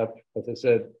we have, as I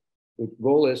said, the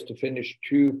goal is to finish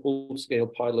 2 full-scale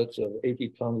pilots of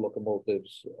 80-ton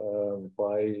locomotives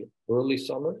by early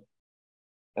summer.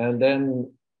 And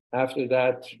then after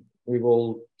that, we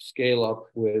will scale up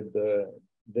with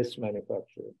this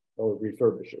manufacturer or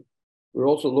refurbisher. We're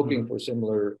also looking for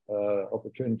similar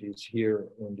opportunities here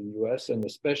in the US, and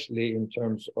especially in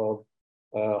terms of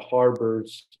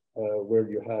harbors where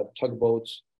you have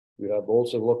tugboats, you have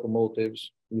also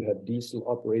locomotives, you have diesel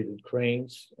operated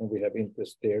cranes, and we have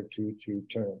interest there to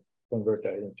convert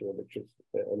that into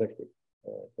electric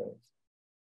frames.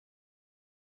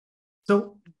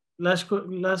 So last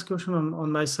question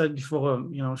on my side before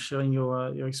sharing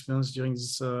your experience during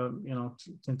this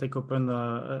Cleantech Open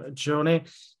journey.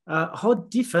 How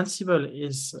defensible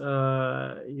is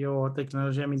your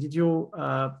technology? I mean, did you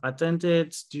patent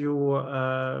it? Do you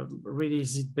really,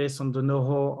 is it based on the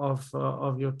know-how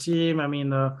of your team? I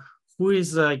mean, who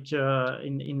is like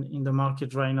in the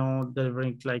market right now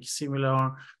delivering like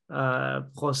similar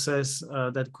process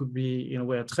that could be in a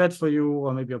way a threat for you,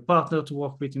 or maybe a partner to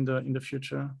work with in the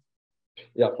future?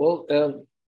 Yeah, well,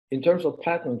 in terms of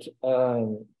patent,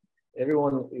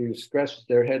 everyone who scratches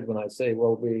their head when I say,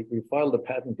 well, we filed a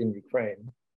patent in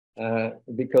Ukraine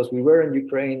because we were in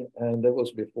Ukraine, and that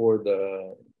was before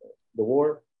the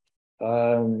war.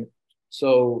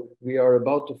 So we are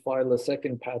about to file a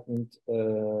second patent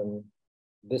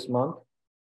this month.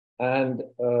 And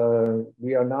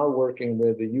we are now working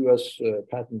with the US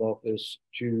Patent Office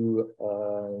to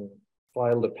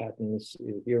file the patents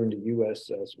here in the US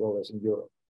as well as in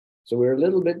Europe. So we're a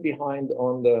little bit behind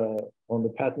on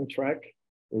the patent track.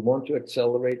 We want to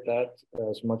accelerate that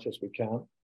as much as we can.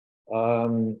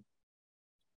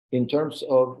 In terms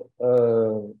of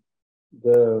the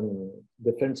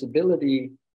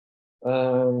defensibility,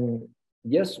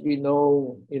 yes, we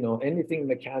know, anything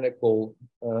mechanical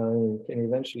can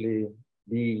eventually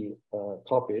be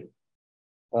copied,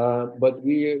 but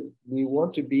we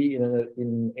want to be in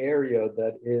an area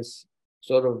that is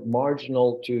sort of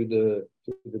marginal to the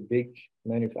big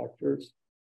manufacturers,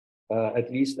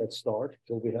 at least at start,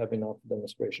 till we have enough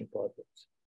demonstration projects.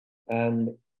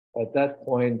 And at that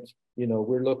point,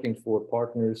 we're looking for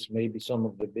partners, maybe some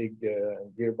of the big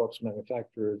gearbox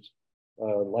manufacturers,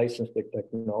 license the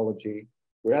technology.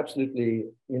 We're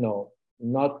absolutely,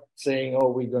 not saying,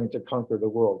 oh, we're going to conquer the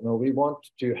world. No, we want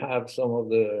to have some of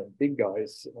the big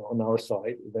guys on our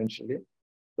side eventually,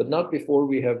 but not before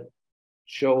we have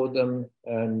showed them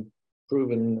and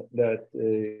proven that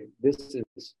this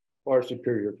is far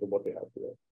superior to what they have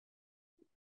today.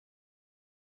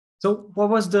 So what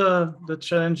was the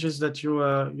challenges that you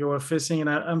were facing?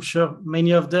 And I'm sure many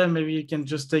of them, maybe you can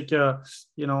just take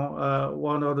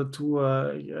one or the two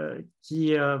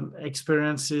key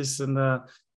experiences and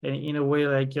in a way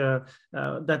like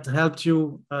that helped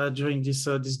you during this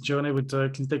journey with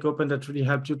Cleantech Open, that really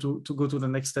helped you to go to the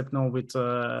next step now with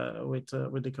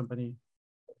the company.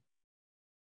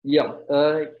 Yeah,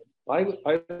 I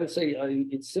would say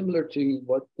it's similar to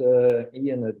what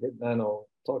Ian at Bitnano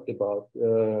talked about.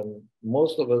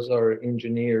 Most of us are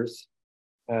engineers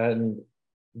and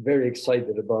very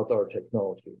excited about our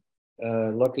technology.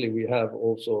 Luckily, we have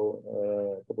also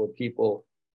a couple of people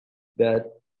that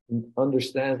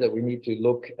understand that we need to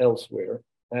look elsewhere.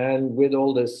 And with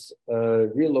all this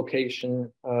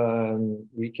relocation,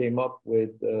 we came up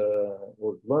with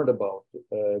or learned about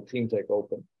Cleantech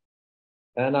Open.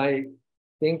 And I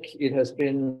think it has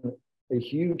been a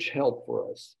huge help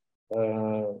for us.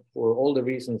 For all the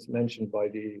reasons mentioned by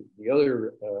the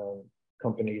other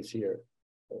companies here.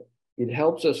 It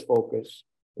helps us focus.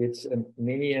 It's a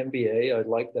mini MBA. I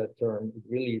like that term. It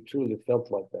really, truly felt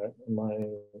like that.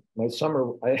 My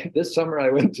summer, this summer I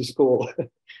went to school,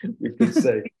 you could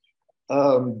say.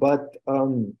 No,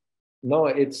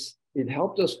 it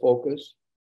helped us focus,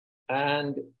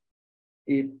 and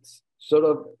it sort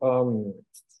of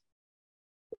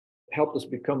help us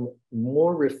become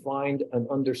more refined and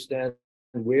understand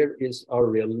where is our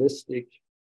realistic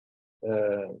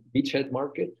beachhead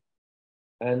market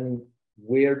and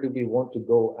where do we want to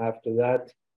go after that.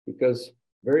 Because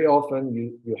very often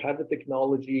you have the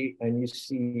technology and you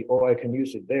see, oh, I can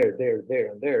use it there,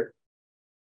 and there.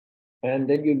 And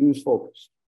then you lose focus.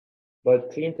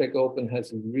 But Cleantech Open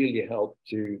has really helped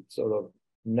to sort of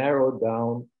narrow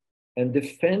down and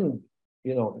defend.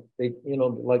 Like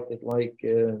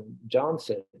John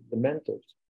said, the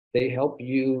mentors, they help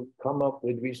you come up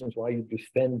with reasons why you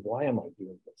defend, why am I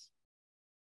doing this?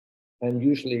 And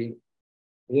usually,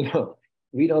 we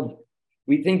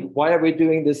think, why are we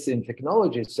doing this in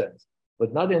technology sense,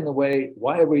 but not in the way,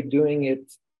 why are we doing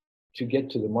it to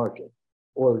get to the market,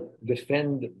 or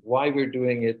defend why we're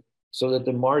doing it so that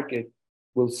the market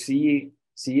will see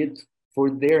it for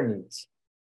their needs.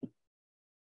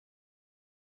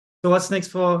 So what's next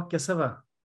for Cassava?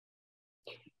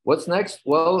 What's next?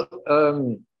 Well,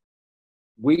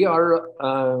 we are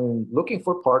looking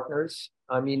for partners.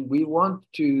 I mean, we want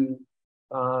to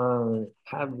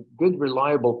have good,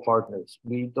 reliable partners.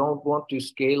 We don't want to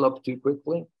scale up too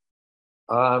quickly,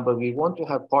 but we want to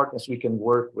have partners we can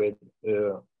work with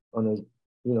on a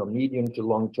medium to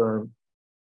long term.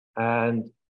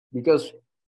 And because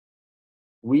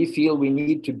we feel we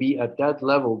need to be at that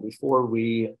level before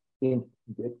we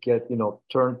get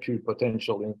turned to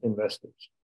potential investors.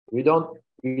 We don't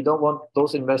want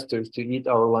those investors to eat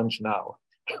our lunch now.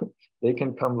 They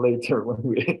can come later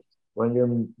when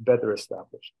you're better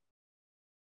established.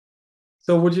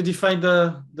 So would you define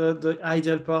the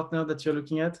ideal partner that you're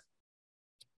looking at?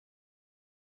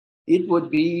 It would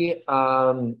be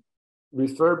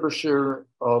refurbisher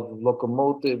of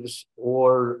locomotives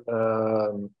or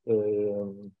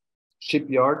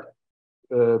shipyard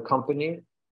company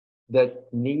that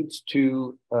needs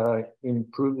to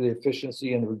improve the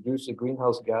efficiency and reduce the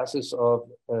greenhouse gases of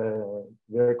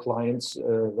their clients'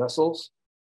 vessels,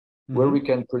 where we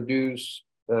can produce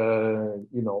a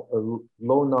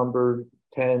low number,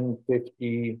 10,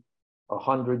 50,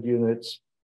 100 units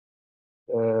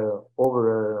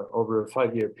over a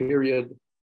 5-year period,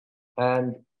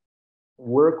 and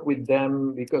work with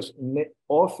them, because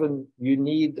often you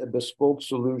need a bespoke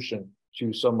solution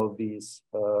to some of these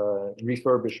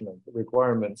refurbishment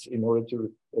requirements in order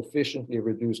to efficiently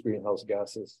reduce greenhouse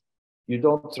gases. You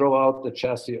don't throw out the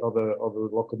chassis of a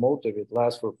locomotive, it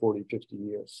lasts for 40, 50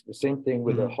 years. The same thing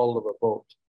with the hull of a boat.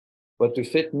 But to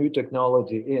fit new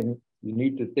technology in, you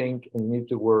need to think and you need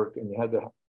to work, and you have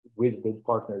to with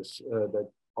partners that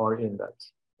are in that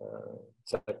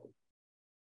sector.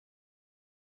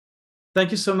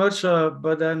 Thank you so much,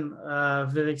 Bohdan.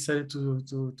 Very excited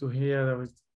to hear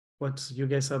what you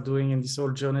guys are doing in this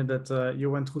whole journey that you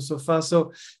went through so far.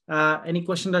 So, any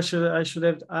question that I should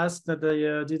have asked that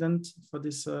I didn't for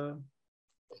this?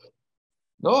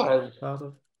 No,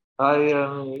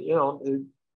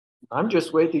 I'm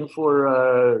just waiting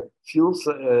for fuel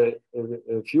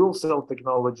cell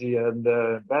technology and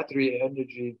battery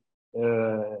energy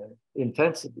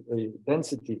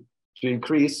density to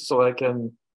increase, so I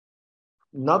can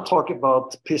not talk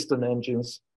about piston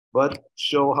engines, but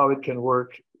show how it can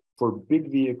work for big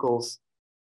vehicles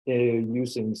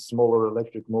using smaller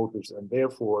electric motors, and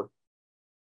therefore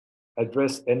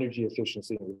address energy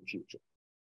efficiency in the future.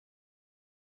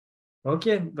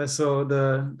 Okay, so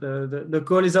the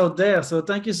call is out there. So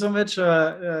thank you so much,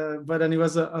 Bohdan. It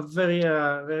was a very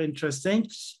very interesting.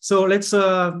 So let's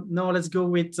now go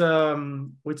with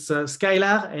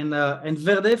Skylar and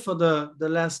Verde for the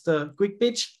last quick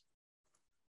pitch.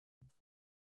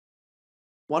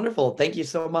 Wonderful. Thank you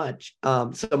so much.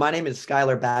 So my name is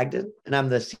Skylar Bagdon, and I'm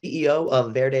the CEO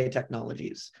of Verde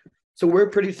Technologies. So we're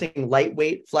producing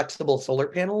lightweight, flexible solar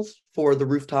panels for the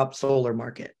rooftop solar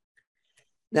market.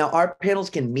 Now, our panels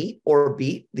can meet or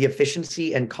beat the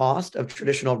efficiency and cost of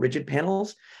traditional rigid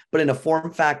panels, but in a form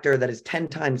factor that is 10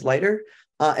 times lighter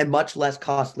and much less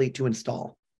costly to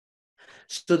install.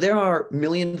 So there are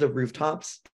millions of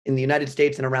rooftops in the United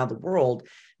States and around the world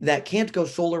that can't go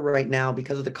solar right now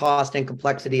because of the cost and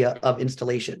complexity of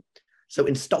installation. So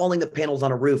installing the panels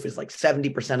on a roof is like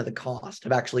 70% of the cost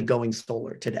of actually going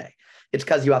solar today. It's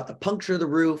because you have to puncture the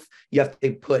roof, you have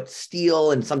to put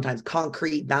steel and sometimes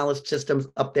concrete ballast systems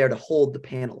up there to hold the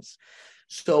panels.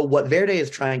 So what Verde is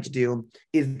trying to do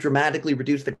is dramatically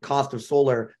reduce the cost of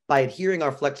solar by adhering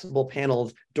our flexible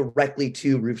panels directly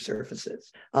to roof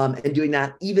surfaces, and doing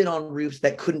that even on roofs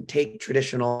that couldn't take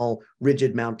traditional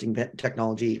rigid mounting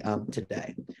technology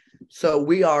today. So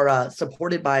we are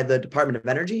supported by the Department of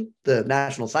Energy, the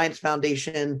National Science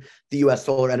Foundation, the U.S.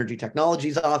 Solar Energy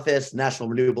Technologies Office, National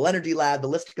Renewable Energy Lab. The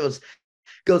list goes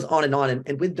on and on.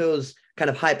 And with those kind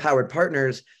of high-powered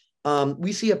partners,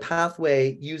 we see a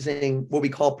pathway using what we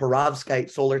call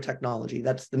perovskite solar technology.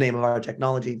 That's the name of our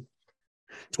technology,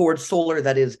 towards solar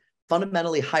that is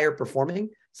fundamentally higher performing.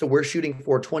 So we're shooting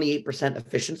for 28%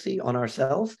 efficiency on our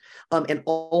cells, and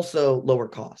also lower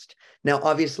cost. Now,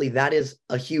 obviously, that is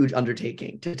a huge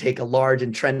undertaking to take a large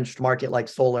entrenched market like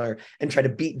solar and try to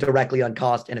beat directly on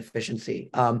cost and efficiency.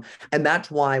 And that's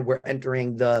why we're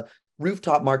entering the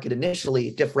rooftop market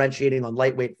initially, differentiating on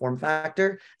lightweight form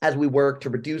factor as we work to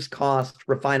reduce cost,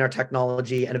 refine our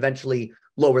technology, and eventually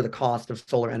lower the cost of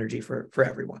solar energy for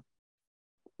everyone.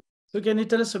 So can you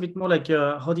tell us a bit more, like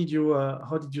how did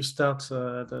you start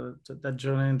that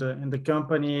journey in the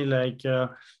company? Like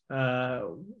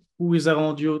who is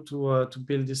around you to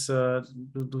build this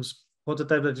those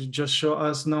prototype that you just show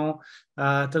us now?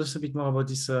 Tell us a bit more about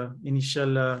this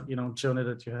initial journey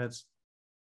that you had.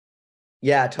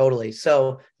 Yeah, totally.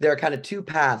 So there are kind of two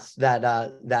paths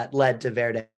that led to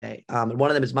Verde. And one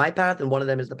of them is my path, and one of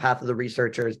them is the path of the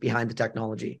researchers behind the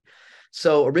technology.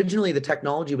 So originally, the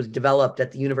technology was developed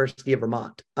at the University of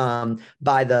Vermont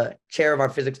by the chair of our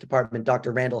physics department,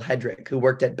 Dr. Randall Hedrick, who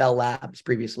worked at Bell Labs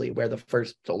previously, where the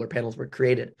first solar panels were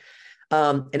created.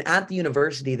 And at the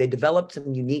university, they developed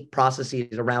some unique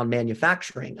processes around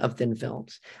manufacturing of thin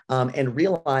films, and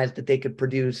realized that they could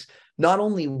produce not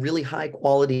only really high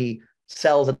quality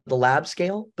cells at the lab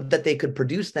scale, but that they could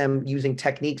produce them using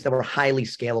techniques that were highly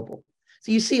scalable.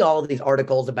 So you see all of these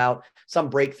articles about some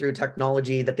breakthrough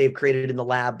technology that they've created in the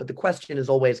lab, but the question is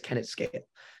always, can it scale?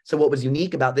 So what was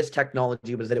unique about this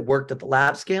technology was that it worked at the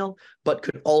lab scale, but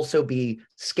could also be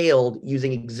scaled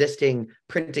using existing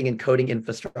printing and coding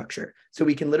infrastructure. So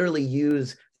we can literally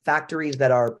use factories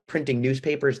that are printing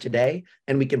newspapers today,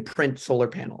 and we can print solar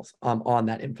panels on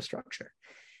that infrastructure.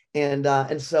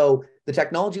 And so the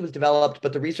technology was developed,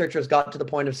 but the researchers got to the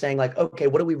point of saying, like, okay,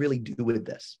 what do we really do with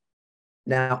this?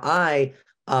 Now, I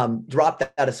dropped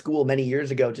out of school many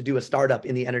years ago to do a startup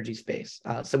in the energy space.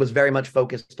 So was very much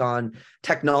focused on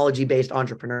technology-based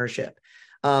entrepreneurship.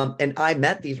 And I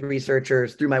met these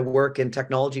researchers through my work in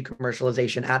technology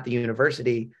commercialization at the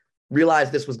university,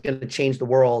 realized this was going to change the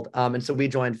world. And so we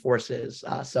joined forces.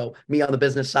 So me on the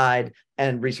business side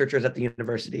and researchers at the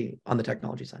university on the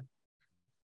technology side.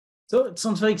 So it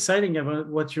sounds very exciting about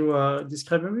what you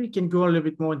described. Maybe we can go a little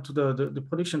bit more into the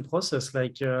production process.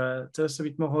 Like, tell us a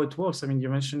bit more how it works. I mean, you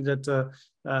mentioned that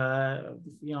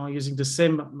using the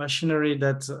same machinery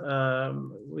that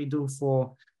we do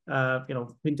for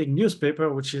printing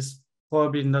newspaper, which is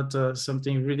probably not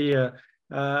something really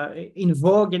in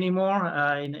vogue anymore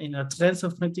in a trend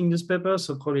of printing newspapers.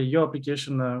 So probably your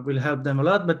application will help them a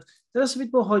lot. But tell us a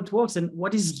bit more how it works and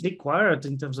what is required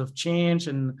in terms of change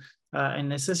and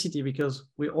necessity, because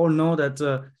we all know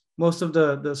that most of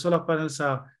the solar panels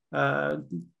are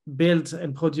built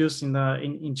and produced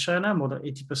in China, more than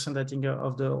 80%, I think,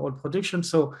 of the whole production.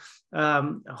 So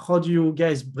how do you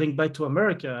guys bring back to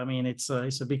America? I mean, it's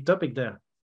a big topic there.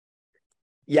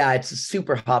 Yeah, it's a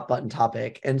super hot button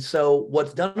topic. And so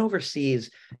what's done overseas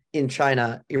in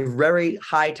China are very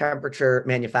high temperature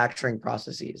manufacturing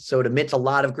processes. So it emits a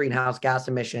lot of greenhouse gas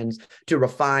emissions to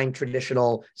refine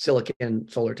traditional silicon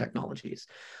solar technologies.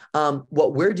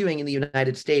 What we're doing in the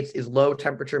United States is low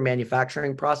temperature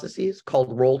manufacturing processes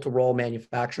called roll-to-roll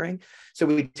manufacturing. So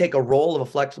we take a roll of a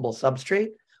flexible substrate,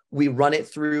 we run it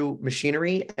through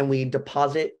machinery, and we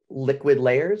deposit liquid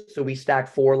layers. So we stack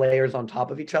 4 layers on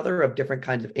top of each other of different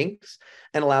kinds of inks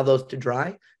and allow those to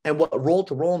dry. And what roll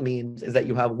to roll means is that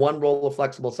you have one roll of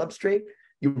flexible substrate,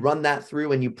 you run that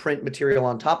through and you print material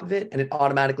on top of it, and it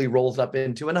automatically rolls up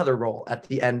into another roll at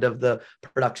the end of the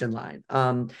production line.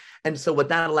 And so what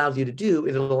that allows you to do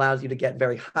is it allows you to get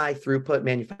very high throughput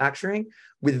manufacturing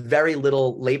with very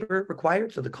little labor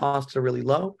required. So the costs are really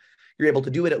low. You're able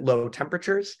to do it at low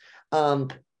temperatures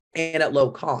and at low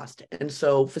cost. And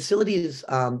so facilities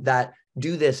that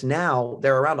do this now,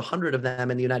 there are around 100 of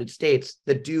them in the United States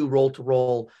that do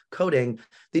roll-to-roll coding.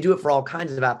 They do it for all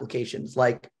kinds of applications,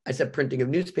 like I said, printing of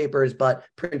newspapers, but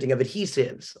printing of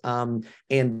adhesives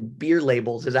and beer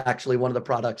labels is actually one of the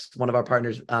products one of our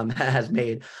partners has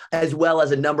made, as well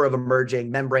as a number of emerging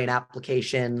membrane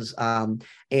applications and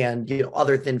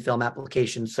other thin film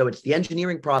applications. So it's the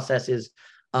engineering process is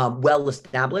well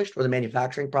established, or the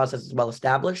manufacturing process is well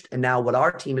established. And now what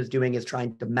our team is doing is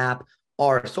trying to map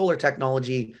our solar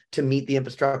technology to meet the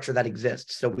infrastructure that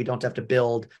exists, so we don't have to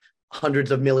build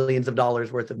hundreds of millions of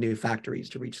dollars worth of new factories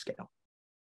to reach scale.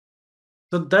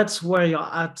 So that's where you're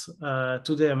at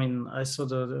today. I mean, I saw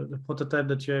the prototype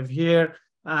that you have here.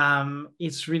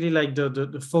 It's really like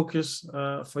the focus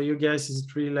for you guys. Is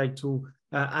it really like to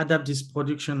adapt these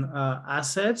production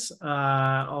assets,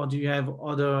 or do you have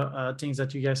other things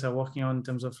that you guys are working on in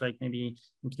terms of like maybe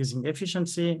increasing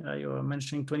efficiency? You were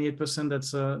mentioning 28%.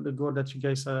 That's the goal that you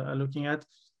guys are looking at.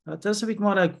 Tell us a bit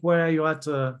more like where you're at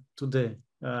today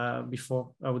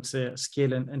before, I would say,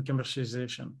 scale and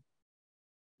commercialization.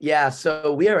 Yeah,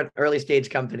 so we are an early stage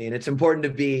company, and it's important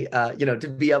to be,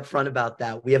 to be upfront about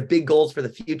that. We have big goals for the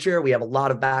future. We have a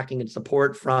lot of backing and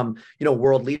support from,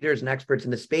 world leaders and experts in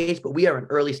the space, but we are an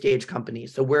early stage company.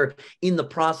 So we're in the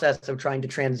process of trying to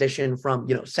transition from,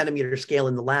 centimeter scale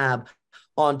in the lab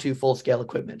onto full scale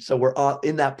equipment. So we're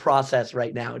in that process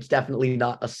right now. It's definitely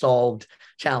not a solved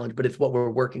challenge, but it's what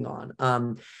we're working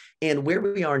on. And where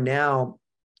we are now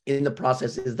in the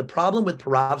process is the problem with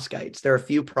perovskites. There are a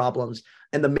few problems,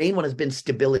 and the main one has been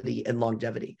stability and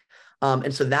longevity.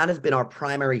 And so that has been our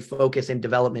primary focus in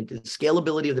development, is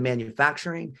scalability of the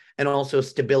manufacturing and also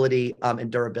stability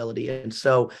and durability. And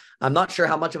so I'm not sure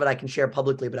how much of it I can share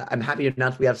publicly, but I'm happy to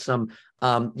announce we have some,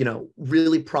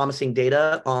 really promising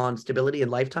data on stability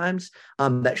and lifetimes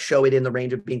that show it in the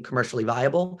range of being commercially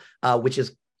viable, which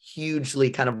is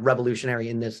hugely kind of revolutionary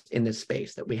in this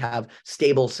space, that we have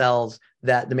stable cells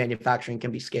that the manufacturing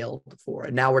can be scaled for.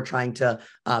 And now we're trying to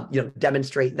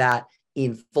demonstrate that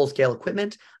in full scale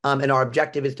equipment. And our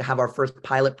objective is to have our first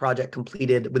pilot project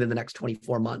completed within the next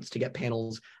 24 months to get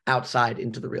panels outside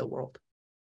into the real world.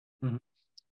 Mhm.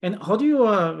 And how do you,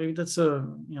 maybe that's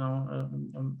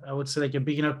I would say like a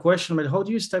beginner question, but how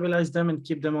do you stabilize them and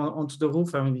keep them onto the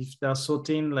roof? I mean, if they're so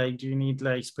thin, like, do you need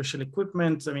like special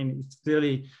equipment? I mean, it's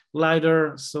clearly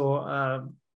lighter. So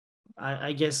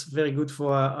I guess very good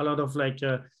for a lot of like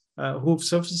roof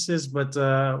surfaces, but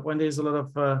when there's a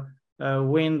lot of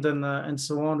wind and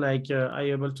so on, like, are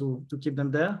you able to keep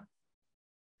them there?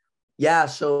 Yeah,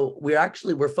 so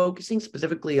we're focusing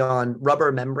specifically on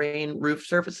rubber membrane roof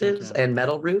surfaces and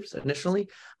metal roofs initially,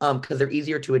 because they're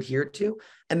easier to adhere to.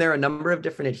 And there are a number of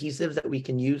different adhesives that we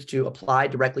can use to apply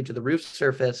directly to the roof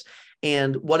surface.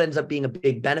 And what ends up being a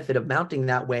big benefit of mounting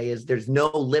that way is there's no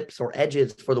lips or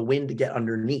edges for the wind to get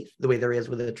underneath the way there is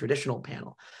with a traditional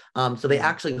panel. So they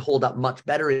actually hold up much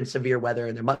better in severe weather,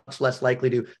 and they're much less likely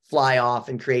to fly off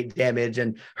and create damage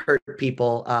and hurt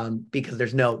people, because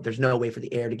there's no way for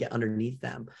the air to get underneath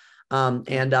them.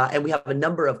 And we have a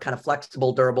number of kind of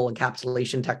flexible, durable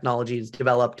encapsulation technologies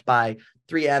developed by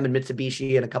 3M and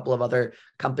Mitsubishi and a couple of other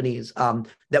companies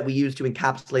that we use to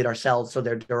encapsulate our cells so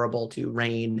they're durable to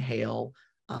rain, hail,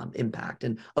 impact.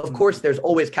 And of course, there's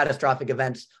always catastrophic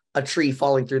events, a tree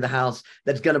falling through the house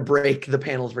that's going to break the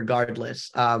panels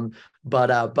regardless.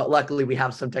 But luckily, we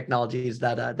have some technologies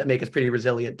that make us pretty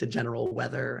resilient to general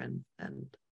weather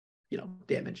and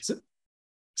damage.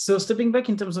 So stepping back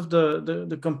in terms of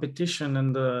the competition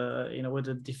and with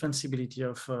the defensibility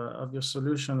of your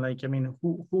solution, like, I mean,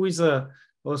 who is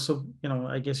also,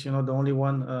 I guess, the only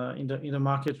one in the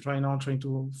market right now trying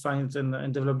to find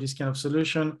and develop this kind of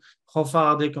solution? How far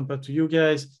are they compared to you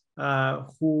guys?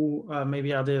 Who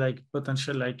maybe are they like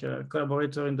potential like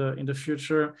collaborator in the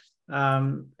future?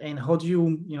 And how do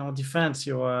you defend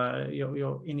your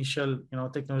initial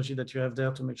technology that you have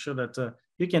there to make sure that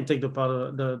you can take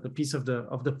the piece of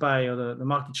the pie or the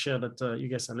market share that you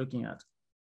guys are looking at?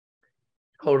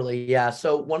 Totally. Yeah.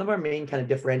 So one of our main kind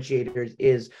of differentiators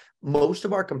is most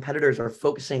of our competitors are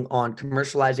focusing on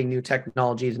commercializing new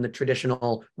technologies in the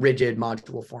traditional rigid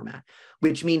module format,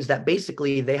 which means that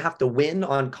basically they have to win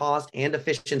on cost and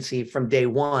efficiency from day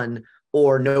one,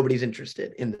 or nobody's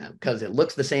interested in them because it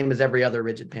looks the same as every other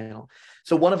rigid panel.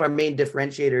 So one of our main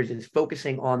differentiators is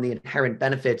focusing on the inherent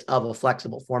benefits of a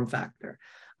flexible form factor.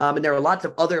 And there are lots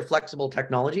of other flexible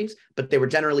technologies, but they were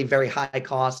generally very high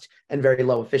cost and very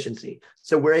low efficiency.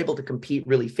 So we're able to compete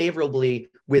really favorably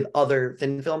with other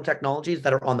thin film technologies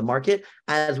that are on the market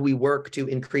as we work to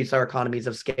increase our economies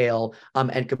of scale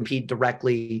and compete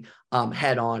directly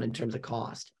head on in terms of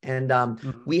cost. And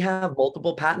we have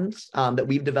multiple patents that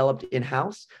we've developed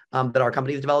in-house, that our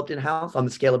company has developed in-house on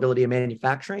the scalability of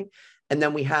manufacturing. And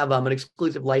then we have an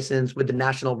exclusive license with the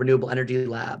National Renewable Energy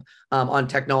Lab on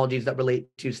technologies that relate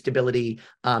to stability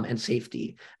and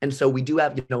safety. And so we do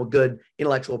have a good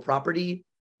intellectual property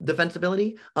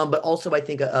defensibility, but also I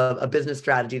think a business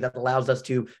strategy that allows us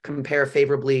to compare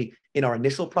favorably in our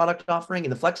initial product offering in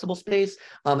the flexible space,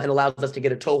 and allows us to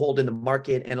get a toehold in the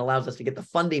market and allows us to get the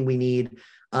funding we need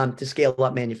to scale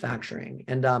up manufacturing.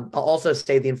 And I'll also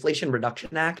say the Inflation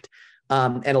Reduction Act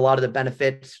and a lot of the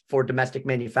benefits for domestic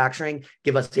manufacturing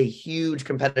give us a huge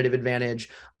competitive advantage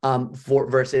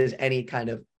versus any kind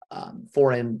of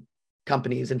foreign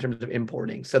companies in terms of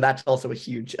importing. So that's also a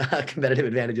huge competitive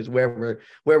advantage, is where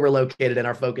we're located and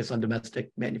our focus on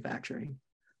domestic manufacturing.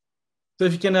 So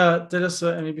if you can tell us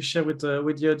and maybe share with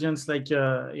the audience, like,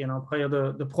 prior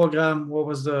the program, what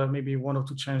was the maybe one or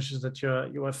two challenges that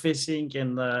you were facing,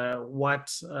 and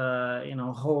what,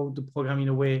 how the program in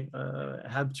a way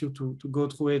helped you to go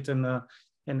through it and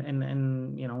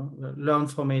learn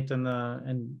from it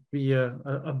and be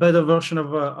a better version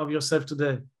of yourself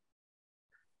today?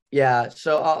 Yeah,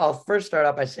 so I'll first start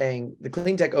out by saying the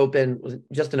CleanTech Open was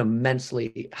just an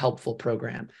immensely helpful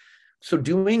program. So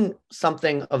doing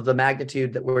something of the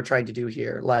magnitude that we're trying to do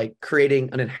here, like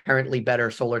creating an inherently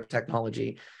better solar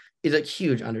technology, is a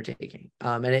huge undertaking.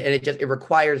 And it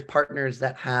requires partners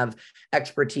that have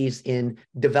expertise in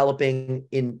developing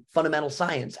in fundamental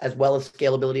science, as well as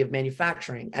scalability of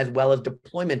manufacturing, as well as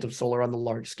deployment of solar on the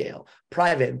large scale,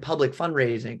 private and public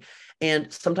fundraising.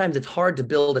 And sometimes it's hard to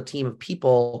build a team of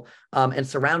people and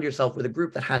surround yourself with a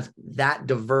group that has that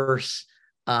diverse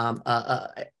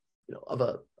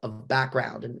of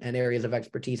background and areas of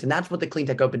expertise. And that's what the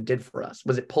CleanTech Open did for us,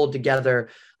 was it pulled together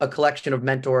a collection of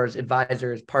mentors,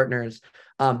 advisors, partners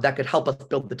that could help us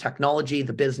build the technology,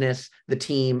 the business, the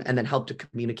team, and then help to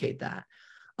communicate that.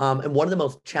 And one of the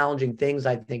most challenging things,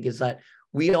 I think, is that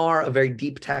we are a very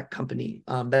deep tech company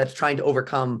that's trying to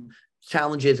overcome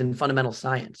challenges in fundamental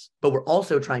science, but we're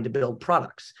also trying to build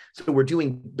products. So we're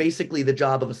doing basically the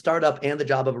job of a startup and the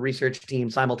job of a research team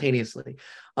simultaneously.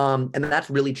 And that's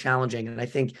really challenging. And I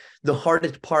think the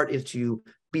hardest part is to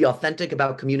be authentic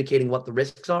about communicating what the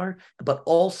risks are, but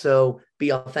also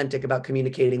be authentic about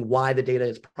communicating why the data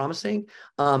is promising,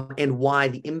 and why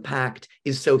the impact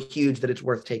is so huge that it's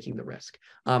worth taking the risk.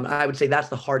 I would say that's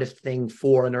the hardest thing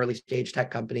for an early stage tech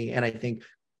company. And I think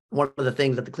one of the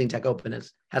things that the Clean Tech Open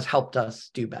has helped us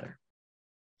do better.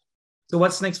 So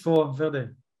what's next for Verde?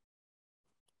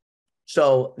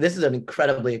 So this is an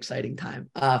incredibly exciting time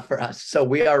for us. So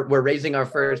we're raising our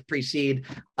first pre-seed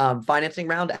financing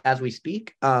round as we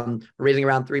speak. We're raising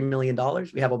around $3 million.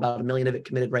 We have about $1 million of it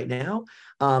committed right now.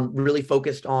 Really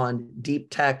focused on deep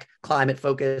tech,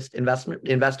 climate-focused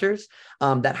investors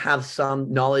that have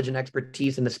some knowledge and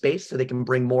expertise in the space, so they can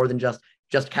bring more than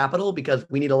just capital, because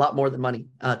we need a lot more than money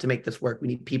to make this work. We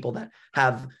need people that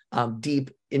have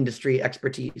deep industry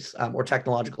expertise or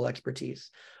technological expertise.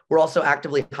 We're also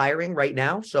actively hiring right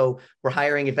now. So we're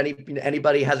hiring, if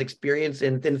anybody has experience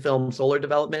in thin film solar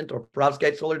development or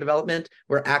perovskite solar development,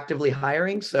 we're actively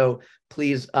hiring. So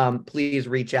please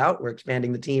reach out. We're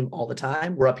expanding the team all the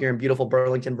time. We're up here in beautiful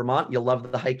Burlington, Vermont. You'll love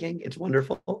the hiking. It's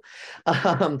wonderful.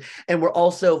 And we're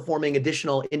also forming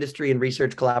additional industry and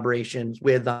research collaborations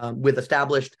with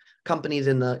established companies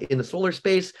in the solar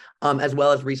space, as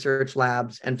well as research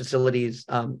labs and facilities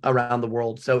around the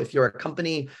world. So if you're a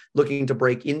company looking to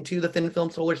break into the thin film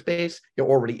solar space, you're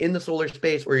already in the solar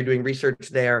space, or you're doing research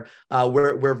there,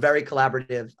 we're very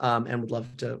collaborative and would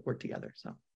love to work together.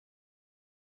 So,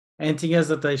 anything else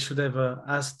that I should have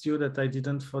asked you that I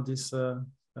didn't for this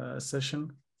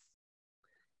session?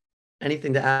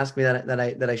 Anything to ask me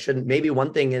that I shouldn't? Maybe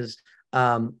one thing is,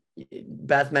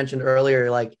 Beth mentioned earlier,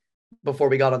 like, before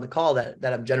we got on the call, that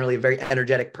I'm generally a very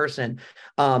energetic person.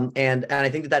 And I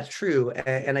think that's true.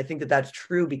 And I think that's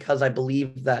true because I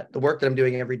believe that the work that I'm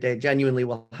doing every day genuinely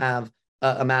will have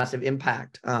a massive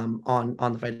impact on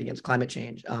the fight against climate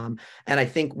change. And I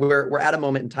think we're at a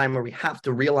moment in time where we have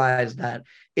to realize that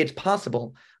it's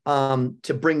possible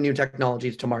to bring new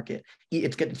technologies to market.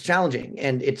 It's challenging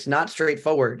and it's not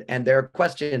straightforward, and there are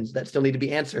questions that still need to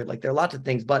be answered. Like, there are lots of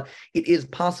things, but it is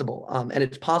possible, and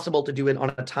it's possible to do it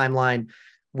on a timeline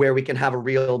where we can have a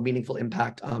real meaningful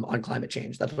impact on climate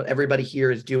change. That's what everybody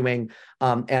here is doing,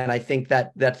 and I think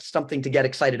that's something to get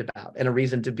excited about, and a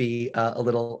reason to be a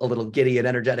little giddy and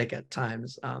energetic at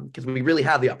times, because we really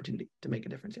have the opportunity to make a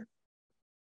difference here.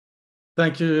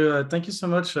 Thank you so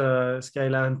much,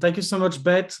 Skylar, and thank you so much,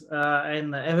 Beth,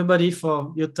 and everybody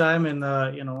for your time and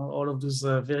all of those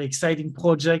very exciting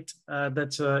projects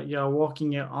that you are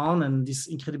working on, and this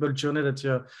incredible journey that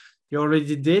you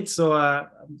already did. So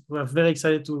we're very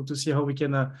excited to see how we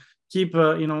can keep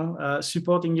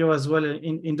supporting you as well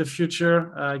in the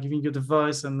future, giving you the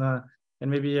voice and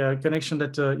maybe a connection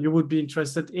that you would be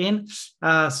interested in.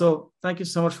 So thank you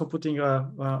so much for putting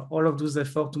all of those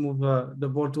efforts to move the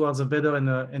ball towards a better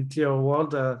and clearer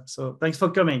world. So thanks for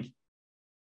coming.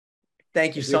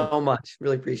 Thank you so much.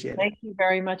 Really appreciate it. Thank you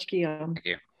very much, Guillaume. Thank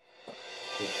you.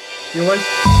 You're welcome.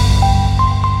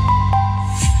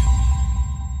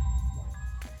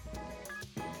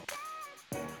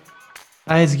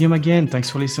 Hi, it's Guillaume again. Thanks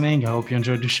for listening. I hope you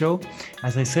enjoyed the show.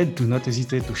 As I said, do not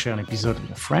hesitate to share an episode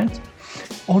with a friend.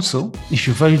 Also, if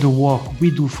you value the work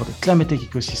we do for the climate tech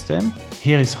ecosystem,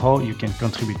 here is how you can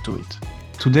contribute to it.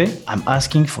 Today, I'm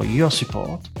asking for your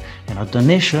support and a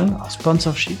donation or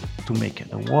sponsorship to make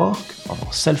the work of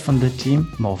our self-funded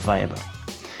team more viable.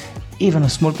 Even a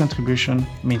small contribution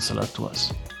means a lot to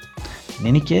us. In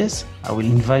any case, I will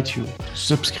invite you to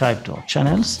subscribe to our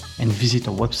channels and visit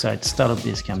our website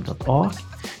startupbasecamp.org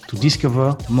to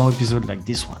discover more episodes like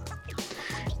this one,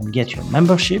 and get your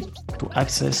membership to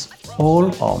access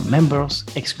all our members'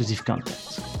 exclusive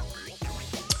content.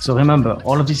 So remember,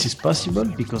 all of this is possible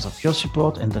because of your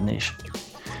support and donation,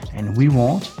 and we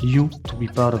want you to be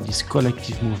part of this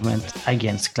collective movement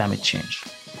against climate change.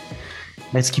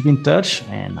 Let's keep in touch,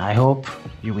 and I hope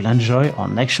you will enjoy our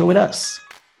next show with us.